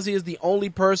Ronda Rousey is the only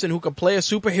person who can play a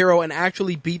superhero and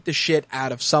actually beat the shit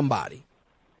out of somebody.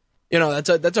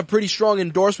 That's a pretty strong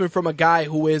endorsement from a guy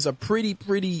who is a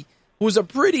pretty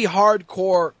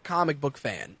hardcore comic book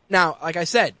fan. Now, like I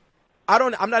said,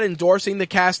 I'm not endorsing the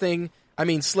casting. I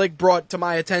mean, Slick brought to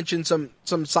my attention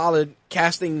some solid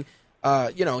casting.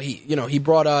 He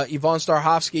brought Yvonne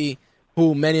Strahovski,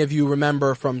 who many of you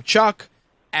remember from Chuck,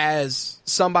 as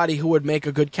somebody who would make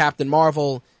a good Captain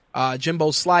Marvel.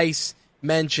 Jimbo Slice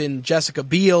mention Jessica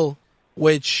Biel,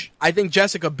 which I think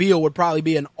Jessica Biel would probably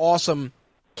be an awesome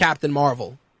Captain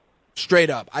Marvel. Straight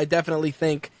up. I definitely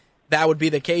think that would be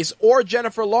the case. Or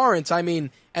Jennifer Lawrence. I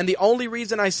mean, and the only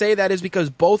reason I say that is because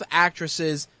both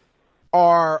actresses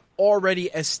are already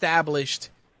established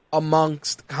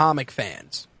amongst comic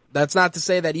fans. That's not to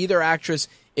say that either actress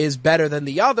is better than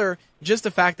the other, just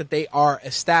the fact that they are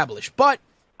established. But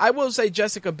I will say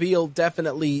Jessica Biel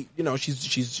definitely, you know,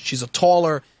 she's a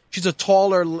taller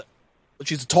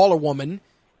woman,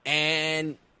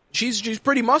 and she's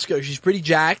pretty muscular. She's pretty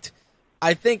jacked.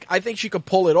 I think she could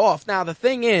pull it off. Now the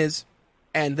thing is,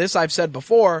 and this I've said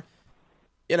before,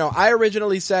 you know, I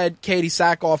originally said Katie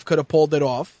Sackhoff could have pulled it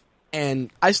off, and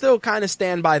I still kind of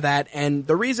stand by that. And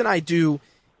the reason I do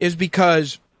is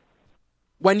because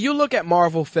when you look at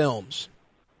Marvel films,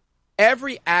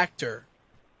 every actor,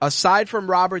 aside from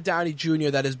Robert Downey Jr.,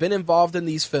 that has been involved in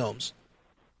these films,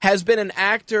 has been an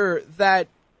actor that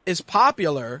is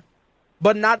popular,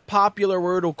 but not popular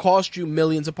where it'll cost you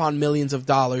millions upon millions of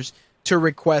dollars to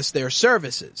request their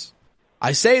services.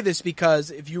 I say this because,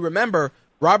 if you remember,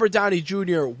 Robert Downey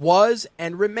Jr. was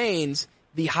and remains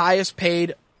the highest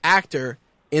paid actor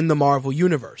in the Marvel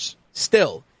Universe.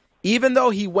 Still, even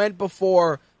though he went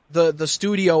before the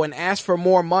studio and asked for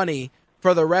more money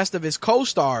for the rest of his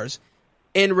co-stars,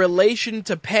 in relation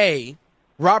to pay,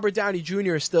 Robert Downey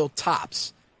Jr. is still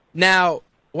tops. Now,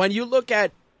 when you look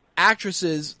at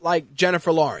actresses like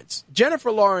Jennifer Lawrence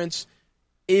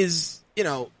is, you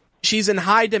know, she's in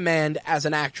high demand as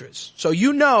an actress. So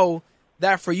you know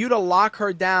that for you to lock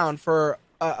her down for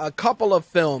a couple of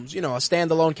films, you know, a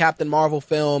standalone Captain Marvel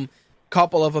film,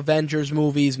 couple of Avengers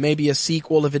movies, maybe a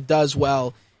sequel if it does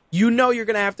well, you know you're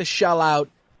going to have to shell out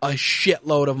a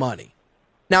shitload of money.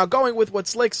 Now, going with what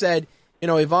Slick said, you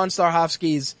know, Yvonne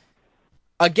Strahovski's,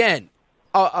 again,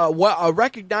 a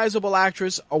recognizable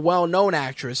actress, a well-known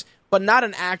actress, but not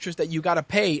an actress that you got to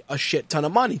pay a shit ton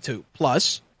of money to.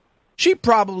 Plus, she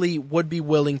probably would be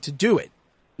willing to do it.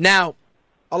 Now,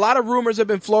 a lot of rumors have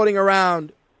been floating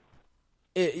around.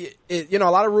 A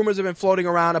lot of rumors have been floating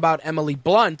around about Emily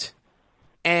Blunt,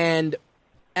 and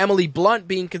Emily Blunt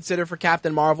being considered for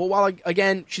Captain Marvel. While,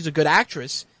 again, she's a good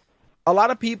actress, a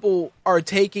lot of people are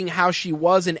taking how she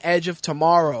was in Edge of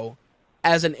Tomorrow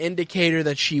as an indicator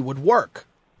that she would work.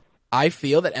 I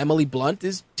feel that Emily Blunt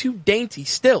is too dainty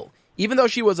still. Even though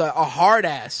she was a hard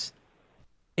ass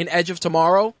in Edge of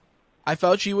Tomorrow, I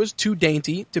felt she was too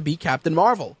dainty to be Captain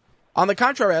Marvel. On the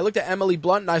contrary, I looked at Emily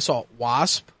Blunt and I saw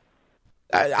Wasp.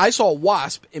 I saw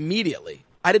Wasp immediately.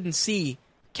 I didn't see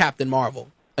Captain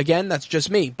Marvel. Again, that's just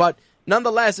me. But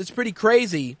nonetheless, it's pretty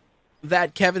crazy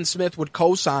that Kevin Smith would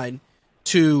co-sign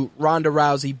to Ronda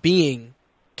Rousey being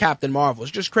Captain Marvel.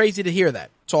 It's just crazy to hear that.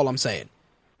 That's all I'm saying.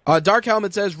 Dark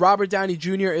Helmet says Robert Downey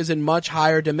Jr. is in much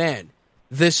higher demand.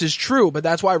 This is true, but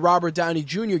that's why Robert Downey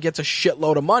Jr. gets a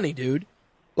shitload of money, dude.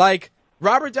 Like,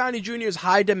 Robert Downey Jr.'s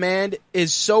high demand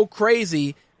is so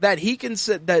crazy that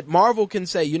that Marvel can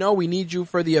say, you know, we need you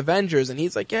for the Avengers. And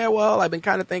he's like, yeah, well, I've been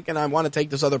kind of thinking I want to take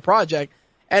this other project.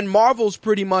 And Marvel's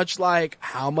pretty much like,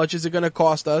 how much is it going to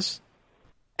cost us?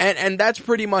 And that's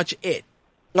pretty much it.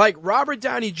 Like, Robert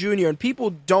Downey Jr., and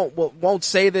people won't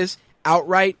say this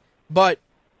outright, but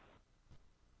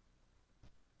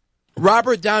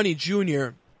Robert Downey Jr.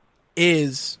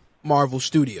 is Marvel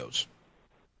Studios.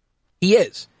 He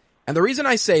is. And the reason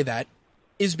I say that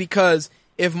is because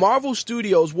if Marvel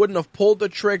Studios wouldn't have pulled the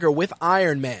trigger with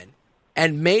Iron Man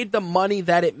and made the money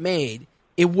that it made,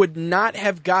 it would not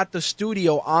have got the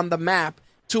studio on the map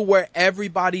to where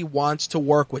everybody wants to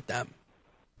work with them.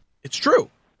 It's true.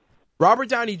 Robert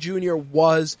Downey Jr.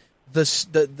 was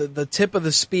the tip of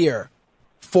the spear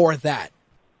for that.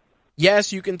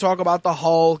 Yes, you can talk about the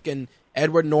Hulk and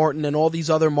Edward Norton and all these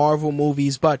other Marvel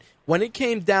movies, but when it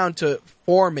came down to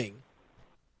forming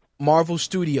Marvel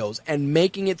Studios and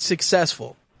making it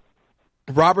successful,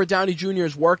 Robert Downey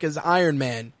Jr.'s work as Iron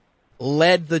Man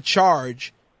led the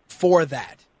charge for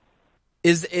that.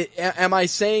 Am I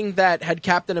saying that had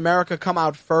Captain America come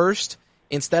out first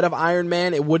instead of Iron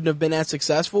Man, it wouldn't have been as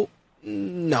successful?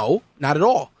 No, not at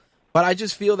all. But I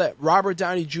just feel that Robert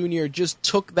Downey Jr. just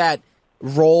took that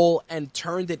role and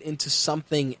turned it into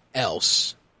something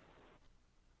else.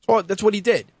 So that's what he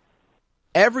did.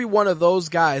 Every one of those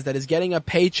guys that is getting a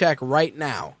paycheck right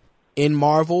now in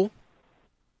Marvel,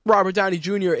 Robert Downey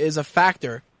Jr. is a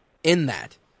factor in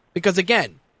that. Because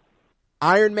again,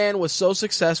 Iron Man was so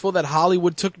successful that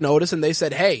Hollywood took notice and they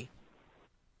said, hey,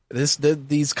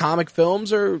 these comic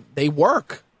films they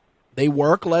work. They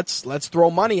work, let's throw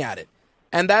money at it.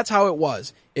 And that's how it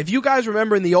was. If you guys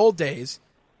remember in the old days,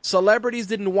 celebrities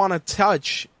didn't want to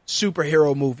touch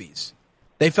superhero movies.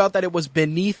 They felt that it was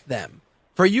beneath them.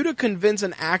 For you to convince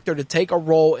an actor to take a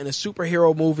role in a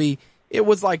superhero movie, it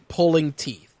was like pulling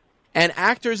teeth. And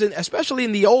actors, especially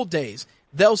in the old days,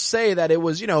 they'll say that it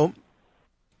was,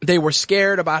 they were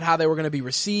scared about how they were going to be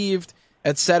received,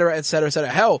 et cetera, et cetera, et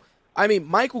cetera. Hell, I mean,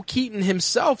 Michael Keaton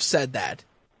himself said that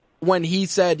when he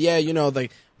said,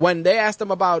 when they asked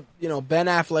him about, Ben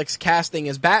Affleck's casting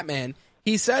as Batman,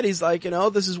 he said, he's like,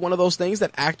 this is one of those things that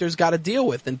actors got to deal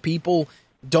with, and people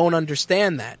don't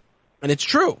understand that. And it's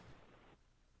true.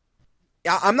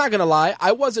 I'm not going to lie.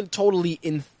 I wasn't totally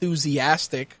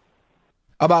enthusiastic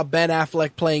about Ben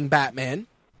Affleck playing Batman.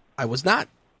 I was not.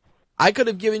 I could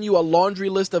have given you a laundry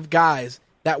list of guys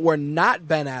that were not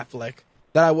Ben Affleck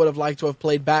that I would have liked to have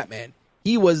played Batman.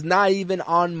 He was not even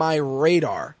on my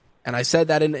radar. And I said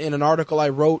that in an article I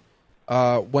wrote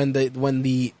when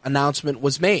the announcement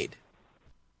was made.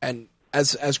 And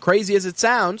as crazy as it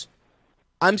sounds,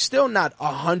 I'm still not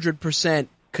 100%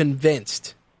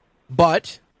 convinced.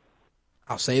 But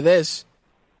I'll say this.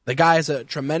 The guy is a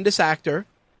tremendous actor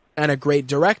and a great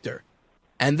director.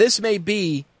 And this may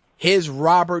be his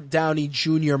Robert Downey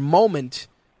Jr. moment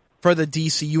for the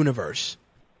DC Universe.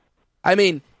 I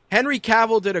mean, Henry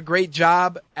Cavill did a great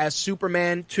job as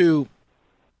Superman to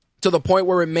the point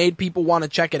where it made people want to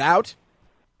check it out,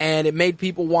 and it made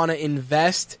people want to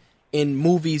invest in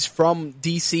movies from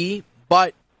DC.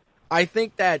 But I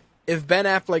think that if Ben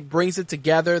Affleck brings it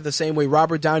together the same way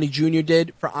Robert Downey Jr.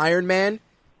 did for Iron Man,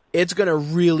 it's going to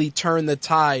really turn the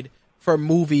tide for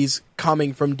movies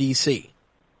coming from DC.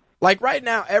 Like right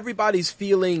now, everybody's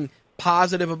feeling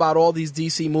positive about all these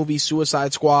DC movies,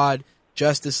 Suicide Squad,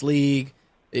 Justice League,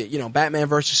 Batman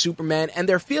versus Superman, and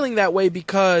they're feeling that way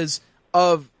because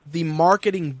of the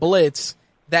marketing blitz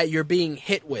that you're being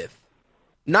hit with.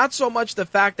 Not so much the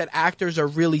fact that actors are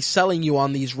really selling you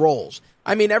on these roles.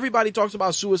 I mean, everybody talks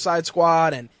about Suicide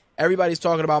Squad, and everybody's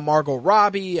talking about Margot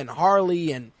Robbie and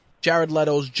Harley and Jared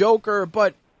Leto's Joker,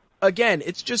 but again,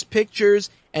 it's just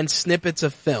pictures and snippets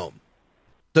of film.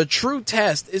 The true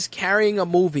test is carrying a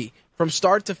movie from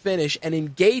start to finish and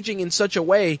engaging in such a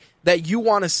way that you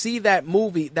want to see that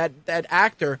movie, that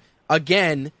actor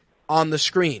again on the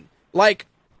screen. Like,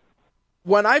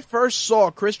 when I first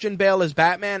saw Christian Bale as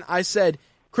Batman, I said,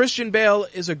 Christian Bale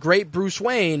is a great Bruce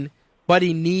Wayne, but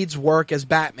he needs work as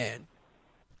Batman.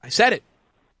 I said it.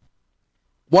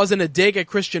 Wasn't a dig at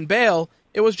Christian Bale,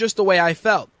 it was just the way I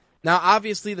felt. Now,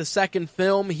 obviously, the second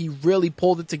film, he really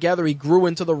pulled it together, he grew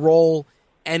into the role,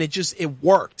 and it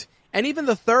worked. And even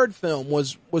the third film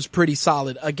was pretty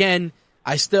solid. Again,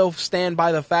 I still stand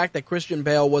by the fact that Christian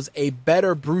Bale was a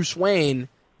better Bruce Wayne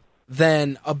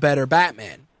than a better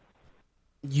Batman.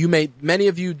 Many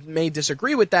of you may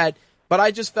disagree with that, but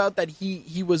I just felt that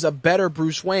he was a better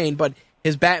Bruce Wayne, but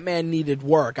his Batman needed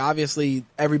work. Obviously,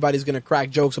 everybody's going to crack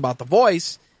jokes about the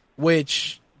voice,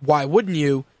 which, why wouldn't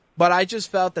you? But I just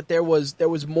felt that there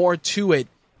was more to it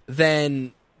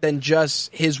than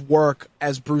just his work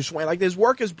as Bruce Wayne. Like, his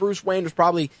work as Bruce Wayne was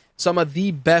probably some of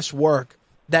the best work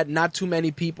that not too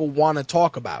many people want to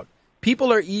talk about.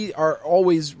 People are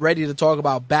always ready to talk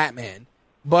about Batman,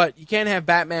 but you can't have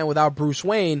Batman without Bruce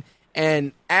Wayne,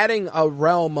 and adding a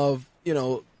realm of,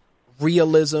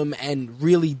 realism and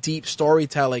really deep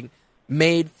storytelling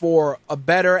made for a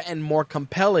better and more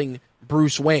compelling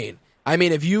Bruce Wayne. I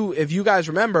mean, if you guys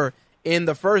remember, in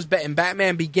the first in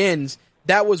Batman Begins,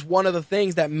 that was one of the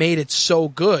things that made it so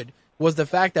good, was the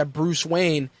fact that Bruce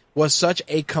Wayne was such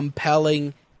a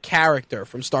compelling character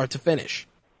from start to finish.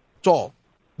 That's all.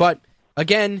 But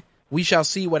again, we shall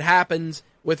see what happens.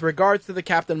 With regards to the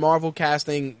Captain Marvel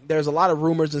casting, there's a lot of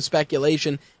rumors and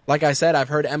speculation. Like I said, I've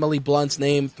heard Emily Blunt's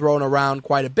name thrown around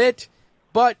quite a bit,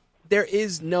 but there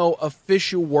is no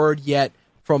official word yet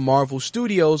from Marvel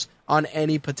Studios on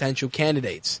any potential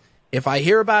candidates. If I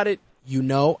hear about it,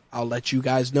 I'll let you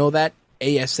guys know that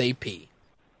ASAP.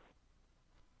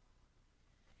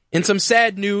 In some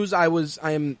sad news, I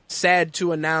am sad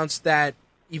to announce that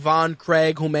Yvonne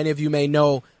Craig, who many of you may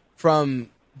know from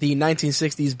the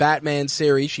 1960s Batman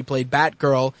series, she played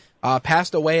Batgirl,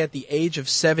 passed away at the age of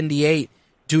 78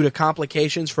 due to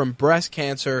complications from breast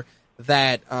cancer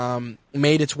that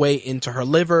made its way into her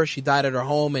liver. She died at her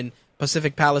home in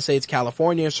Pacific Palisades,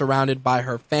 California, surrounded by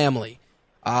her family.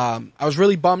 I was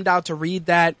really bummed out to read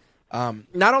that,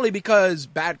 not only because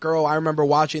Batgirl, I remember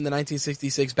watching the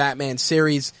 1966 Batman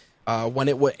series when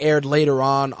it aired later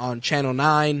on Channel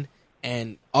 9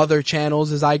 and other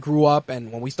channels as I grew up,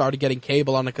 and when we started getting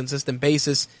cable on a consistent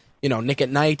basis, Nick at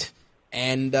Night.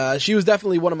 And she was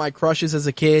definitely one of my crushes as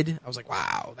a kid. I was like,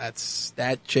 wow,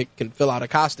 that chick can fill out a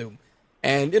costume.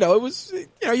 And, it was,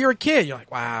 you're a kid. You're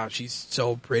like, wow, she's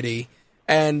so pretty.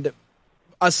 And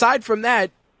aside from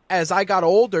that, as I got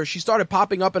older, she started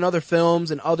popping up in other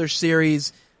films and other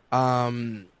series.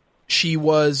 She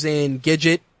was in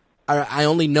Gidget. I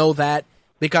only know that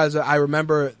because I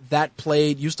remember that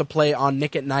used to play on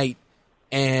Nick at Night,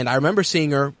 and I remember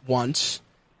seeing her once.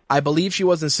 I believe she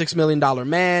was in $6 Million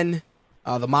Man,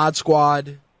 The Mod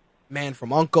Squad, Man from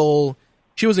U.N.C.L.E.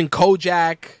 She was in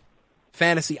Kojak,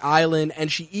 Fantasy Island,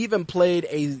 and she even played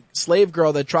a slave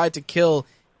girl that tried to kill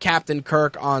Captain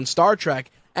Kirk on Star Trek.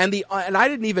 And I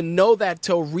didn't even know that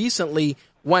till recently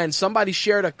when somebody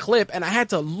shared a clip, and I had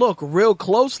to look real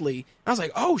closely. I was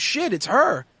like, oh shit, it's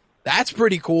her. That's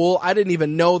pretty cool. I didn't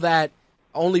even know that,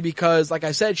 only because, like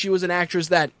I said, she was an actress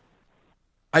that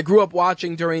I grew up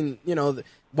watching during,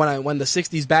 when the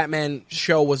 60s Batman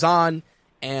show was on.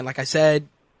 And like I said,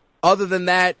 other than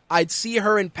that, I'd see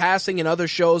her in passing in other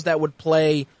shows that would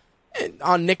play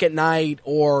on Nick at Night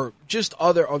or just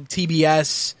other on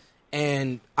TBS,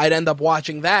 and I'd end up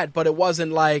watching that, but it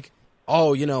wasn't like,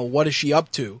 oh, what is she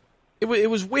up to? It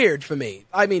was weird for me.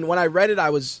 I mean, when I read it,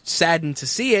 I was saddened to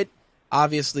see it,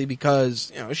 obviously,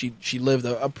 because, she lived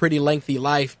a pretty lengthy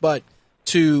life, but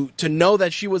to know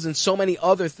that she was in so many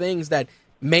other things that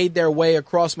made their way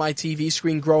across my TV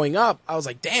screen growing up, I was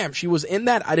like, damn, she was in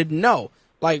that? I didn't know.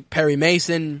 Like Perry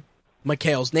Mason,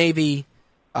 McHale's Navy,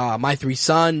 My Three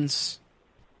Sons,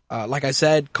 like I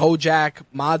said, Kojak,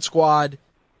 Mod Squad,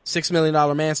 $6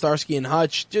 Million Man, Starsky and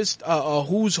Hutch, just a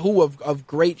who's who of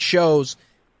great shows.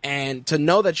 And to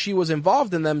know that she was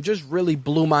involved in them just really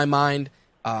blew my mind.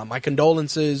 My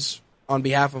condolences on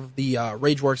behalf of the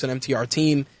Rageworks and MTR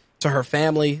team to her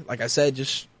family. Like I said,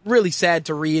 just really sad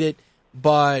to read it,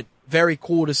 but very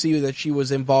cool to see that she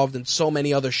was involved in so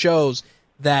many other shows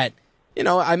that,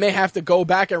 I may have to go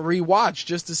back and rewatch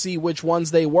just to see which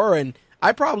ones they were. And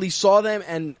I probably saw them,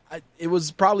 and it was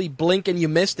probably blink and you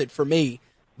missed it for me.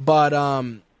 But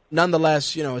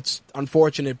nonetheless, it's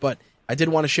unfortunate, but I did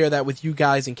want to share that with you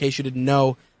guys in case you didn't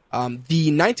know.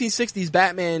 The 1960s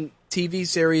Batman TV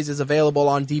series is available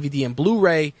on DVD and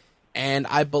Blu-ray, and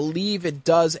I believe it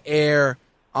does air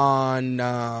on,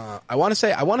 I want to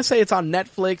say it's on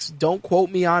Netflix. Don't quote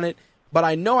me on it, but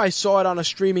I know I saw it on a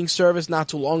streaming service not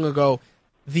too long ago.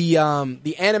 The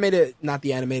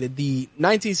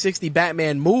 1960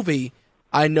 Batman movie,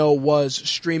 I know, was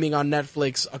streaming on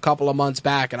Netflix a couple of months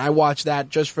back, and I watched that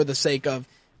just for the sake of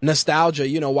nostalgia,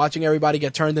 watching everybody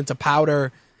get turned into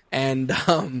powder, and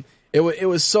it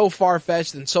was so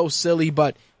far-fetched and so silly,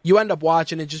 but you end up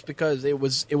watching it just because it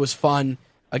was fun.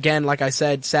 Again, like I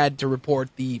said, sad to report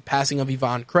the passing of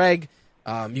Yvonne Craig.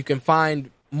 You can find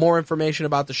more information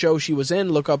about the show she was in.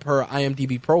 Look up her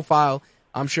IMDb profile.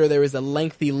 I'm sure there is a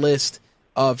lengthy list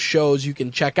of shows you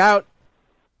can check out,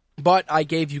 but I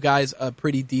gave you guys a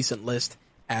pretty decent list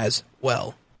as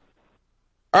well.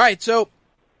 All right, so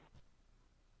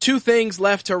two things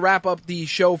left to wrap up the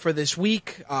show for this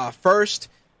week. First,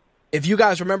 if you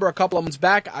guys remember a couple of months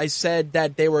back, I said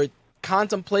that they were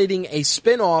contemplating a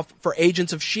spin-off for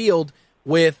Agents of S.H.I.E.L.D.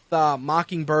 with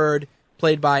Mockingbird,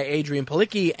 played by Adrian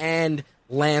Palicki, and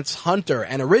Lance Hunter.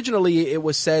 And originally it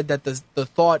was said that the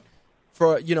thought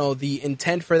for, the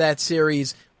intent for that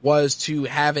series was to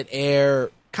have it air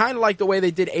kind of like the way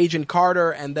they did Agent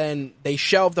Carter, and then they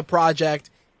shelved the project,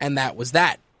 and that was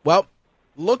that. Well,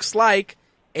 looks like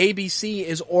ABC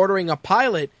is ordering a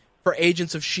pilot for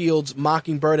Agents of S.H.I.E.L.D.'s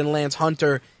Mockingbird and Lance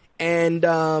Hunter,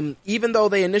 and even though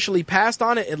they initially passed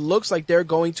on it, it looks like they're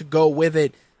going to go with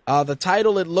it. The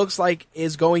title, it looks like,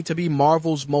 is going to be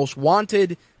Marvel's Most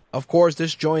Wanted. Of course,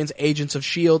 this joins Agents of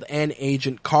S.H.I.E.L.D. and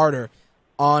Agent Carter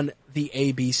on the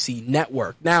ABC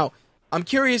network. Now, I'm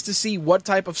curious to see what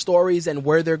type of stories and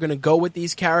where they're going to go with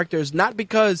these characters, not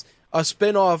because a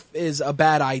spinoff is a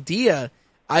bad idea.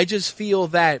 I just feel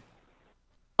that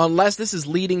unless this is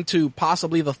leading to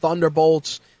possibly the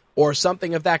Thunderbolts or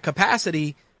something of that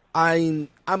capacity, I'm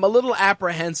a little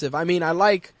apprehensive. I mean, I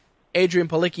like Adrian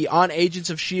Palicki on Agents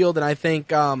of S.H.I.E.L.D., and I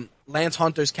think Lance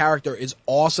Hunter's character is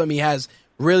awesome. He has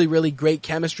really, really great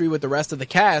chemistry with the rest of the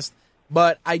cast,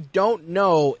 but I don't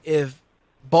know if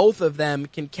both of them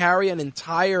can carry an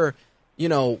entire,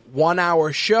 1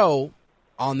 hour show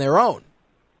on their own.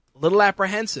 A little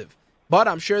apprehensive, but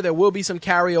I'm sure there will be some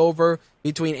carryover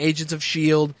between Agents of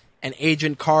S.H.I.E.L.D. and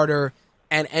Agent Carter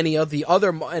and any of the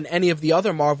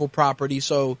other Marvel properties.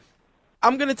 So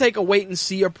I'm going to take a wait and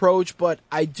see approach, but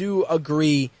I do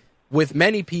agree with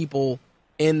many people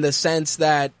in the sense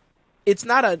that it's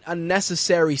not a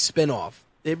necessary spinoff.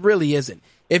 It really isn't.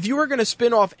 If you were going to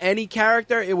spin off any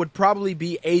character, it would probably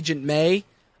be Agent May,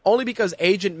 only because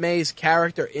Agent May's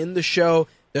character in the show,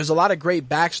 there's a lot of great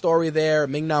backstory there.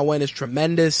 Ming-Na Wen is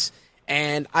tremendous,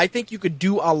 and I think you could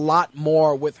do a lot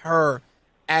more with her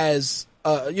as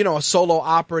a solo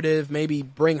operative, maybe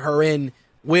bring her in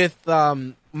with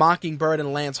Mockingbird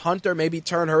and Lance Hunter, maybe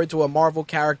turn her into a Marvel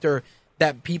character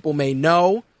that people may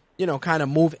know, kind of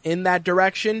move in that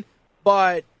direction,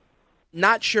 but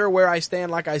not sure where I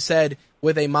stand, like I said,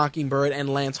 with a Mockingbird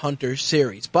and Lance Hunter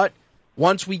series. But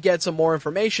once we get some more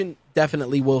information,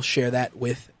 definitely we'll share that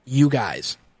with you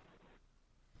guys.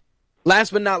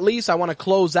 Last but not least, I want to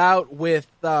close out with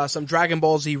some Dragon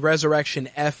Ball Z Resurrection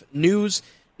F news.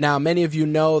 Now, many of you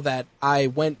know that I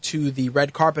went to the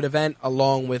red carpet event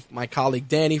along with my colleague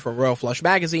Danny from Royal Flush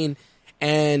Magazine,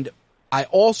 and I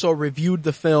also reviewed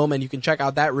the film, and you can check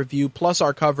out that review plus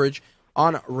our coverage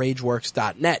on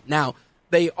RageWorks.net. Now,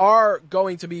 they are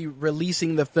going to be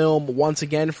releasing the film once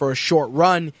again for a short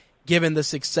run, given the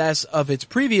success of its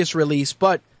previous release,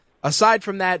 but aside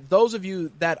from that, those of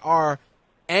you that are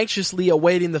anxiously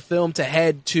awaiting the film to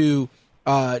head to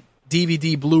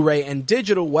DVD, Blu-ray, and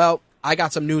digital, well, I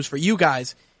got some news for you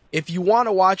guys. If you want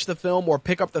to watch the film or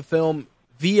pick up the film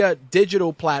via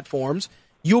digital platforms,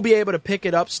 you'll be able to pick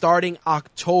it up starting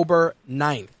October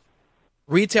 9th.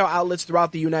 Retail outlets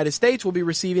throughout the United States will be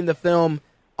receiving the film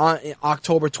on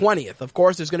October 20th. Of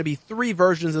course, there's going to be 3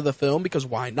 versions of the film, because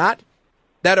why not,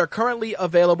 that are currently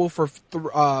available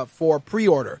for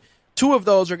pre-order. 2 of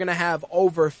those are going to have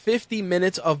over 50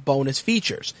 minutes of bonus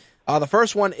features. The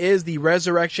first one is the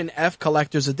Resurrection F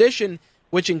Collector's Edition,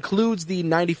 which includes the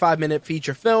 95-minute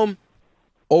feature film,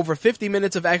 over 50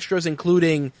 minutes of extras,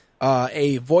 including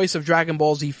a Voice of Dragon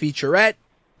Ball Z featurette,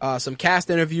 some cast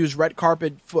interviews, red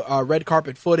carpet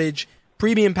footage,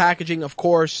 premium packaging, of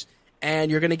course,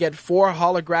 and you're going to get 4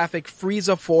 holographic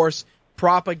Frieza Force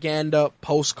propaganda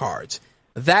postcards.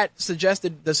 The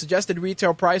suggested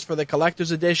retail price for the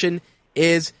collector's edition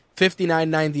is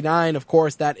 $59.99. Of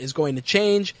course, that is going to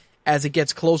change as it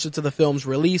gets closer to the film's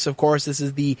release. Of course, this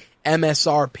is the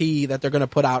MSRP that they're going to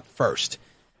put out first.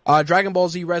 Dragon Ball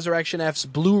Z Resurrection F's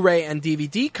Blu-ray and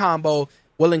DVD combo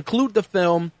will include the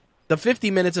film, the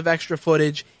 50 minutes of extra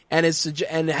footage, and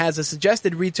has a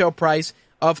suggested retail price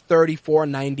of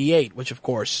 $34.98, which, of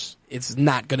course, it's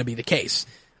not going to be the case.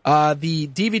 The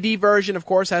DVD version, of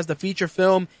course, has the feature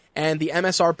film, and the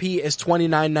MSRP is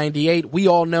 $29.98. We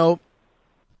all know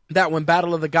that when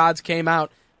Battle of the Gods came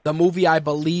out, the movie, I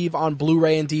believe, on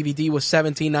Blu-ray and DVD was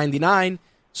 $17.99,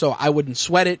 so I wouldn't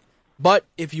sweat it. But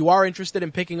if you are interested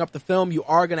in picking up the film, you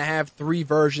are going to have 3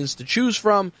 versions to choose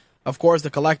from. Of course,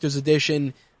 the collector's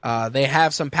edition, they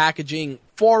have some packaging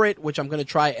for it, which I'm going to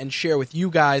try and share with you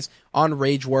guys on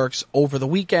RageWorks over the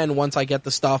weekend once I get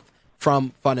the stuff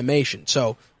from Funimation.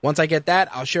 So once I get that,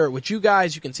 I'll share it with you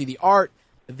guys. You can see the art,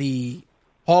 the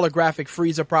holographic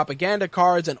Frieza propaganda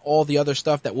cards, and all the other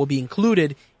stuff that will be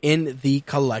included in the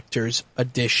collector's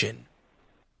edition.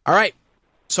 All right,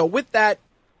 so with that,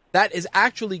 that is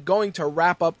actually going to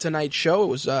wrap up tonight's show. It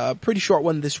was a pretty short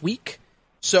one this week.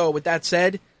 So with that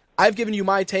said, I've given you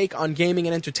my take on gaming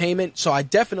and entertainment, so I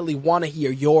definitely want to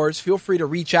hear yours. Feel free to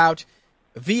reach out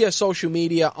via social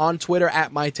media on Twitter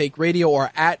at MyTakeRadio or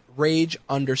at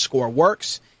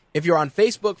Rage_Works. If you're on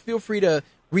Facebook, feel free to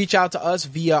reach out to us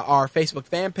via our Facebook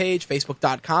fan page,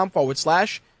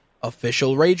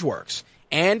 facebook.com/official RageWorks.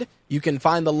 And you can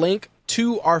find the link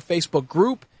to our Facebook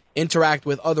group, interact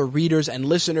with other readers and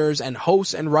listeners and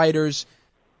hosts and writers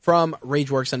from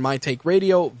RageWorks and My Take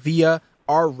Radio via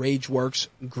our RageWorks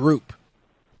group.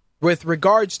 With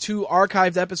regards to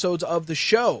archived episodes of the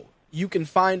show, you can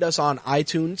find us on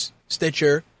iTunes,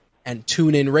 Stitcher, and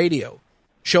TuneIn Radio.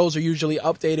 Shows are usually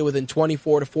updated within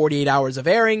 24 to 48 hours of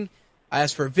airing.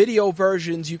 As for video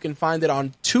versions, you can find it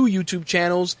on 2 YouTube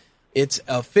channels. It's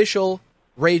Official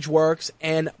RageWorks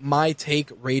and My Take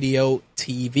Radio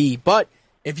TV. But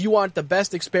if you want the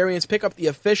best experience, pick up the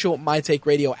official My Take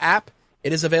Radio app.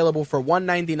 It is available for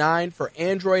 $1.99 for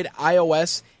Android,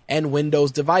 iOS, and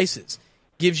Windows devices.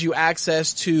 Gives you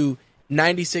access to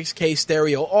 96K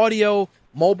stereo audio,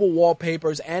 mobile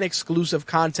wallpapers, and exclusive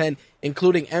content,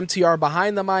 including MTR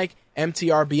Behind the Mic,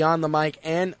 MTR Beyond the Mic,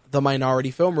 and the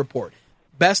Minority Film Report.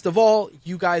 Best of all,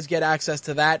 you guys get access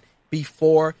to that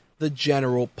before the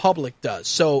general public does.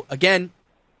 So, again,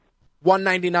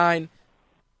 $1.99.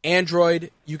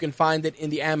 Android, you can find it in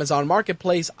the Amazon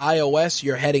Marketplace. iOS,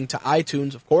 you're heading to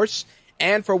iTunes, of course.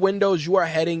 And for Windows, you are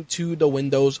heading to the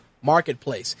Windows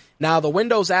Marketplace. Now, the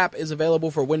Windows app is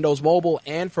available for Windows Mobile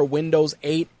and for Windows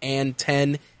 8 and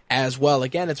 10 as well.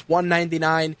 Again, it's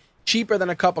 $1.99, cheaper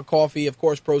than a cup of coffee. Of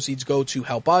course, proceeds go to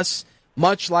help us,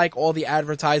 much like all the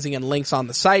advertising and links on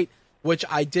the site, which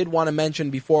I did want to mention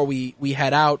before we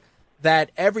head out, that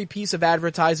every piece of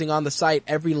advertising on the site,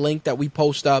 every link that we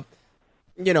post up,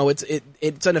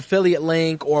 it's an affiliate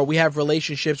link, or we have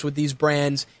relationships with these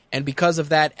brands, and because of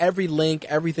that, every link,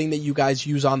 everything that you guys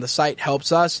use on the site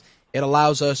helps us. It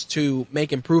allows us to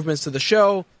make improvements to the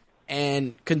show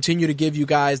and continue to give you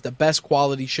guys the best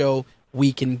quality show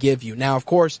we can give you. Now, of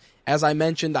course, as I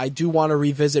mentioned, I do want to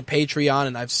revisit Patreon,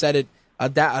 and I've said it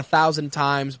 1,000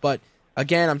 times, but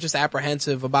again, I'm just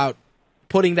apprehensive about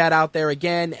putting that out there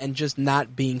again and just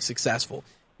not being successful.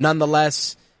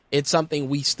 Nonetheless, it's something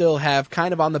we still have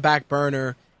kind of on the back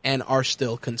burner and are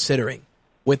still considering.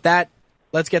 With that,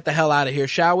 let's get the hell out of here,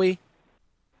 shall we?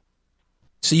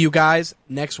 See you guys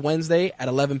next Wednesday at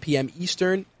 11 p.m.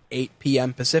 Eastern, 8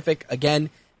 p.m. Pacific. Again,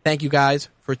 thank you guys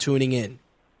for tuning in.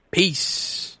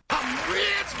 Peace. I'm rich,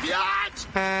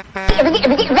 biatch!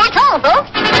 That's all,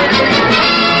 folks.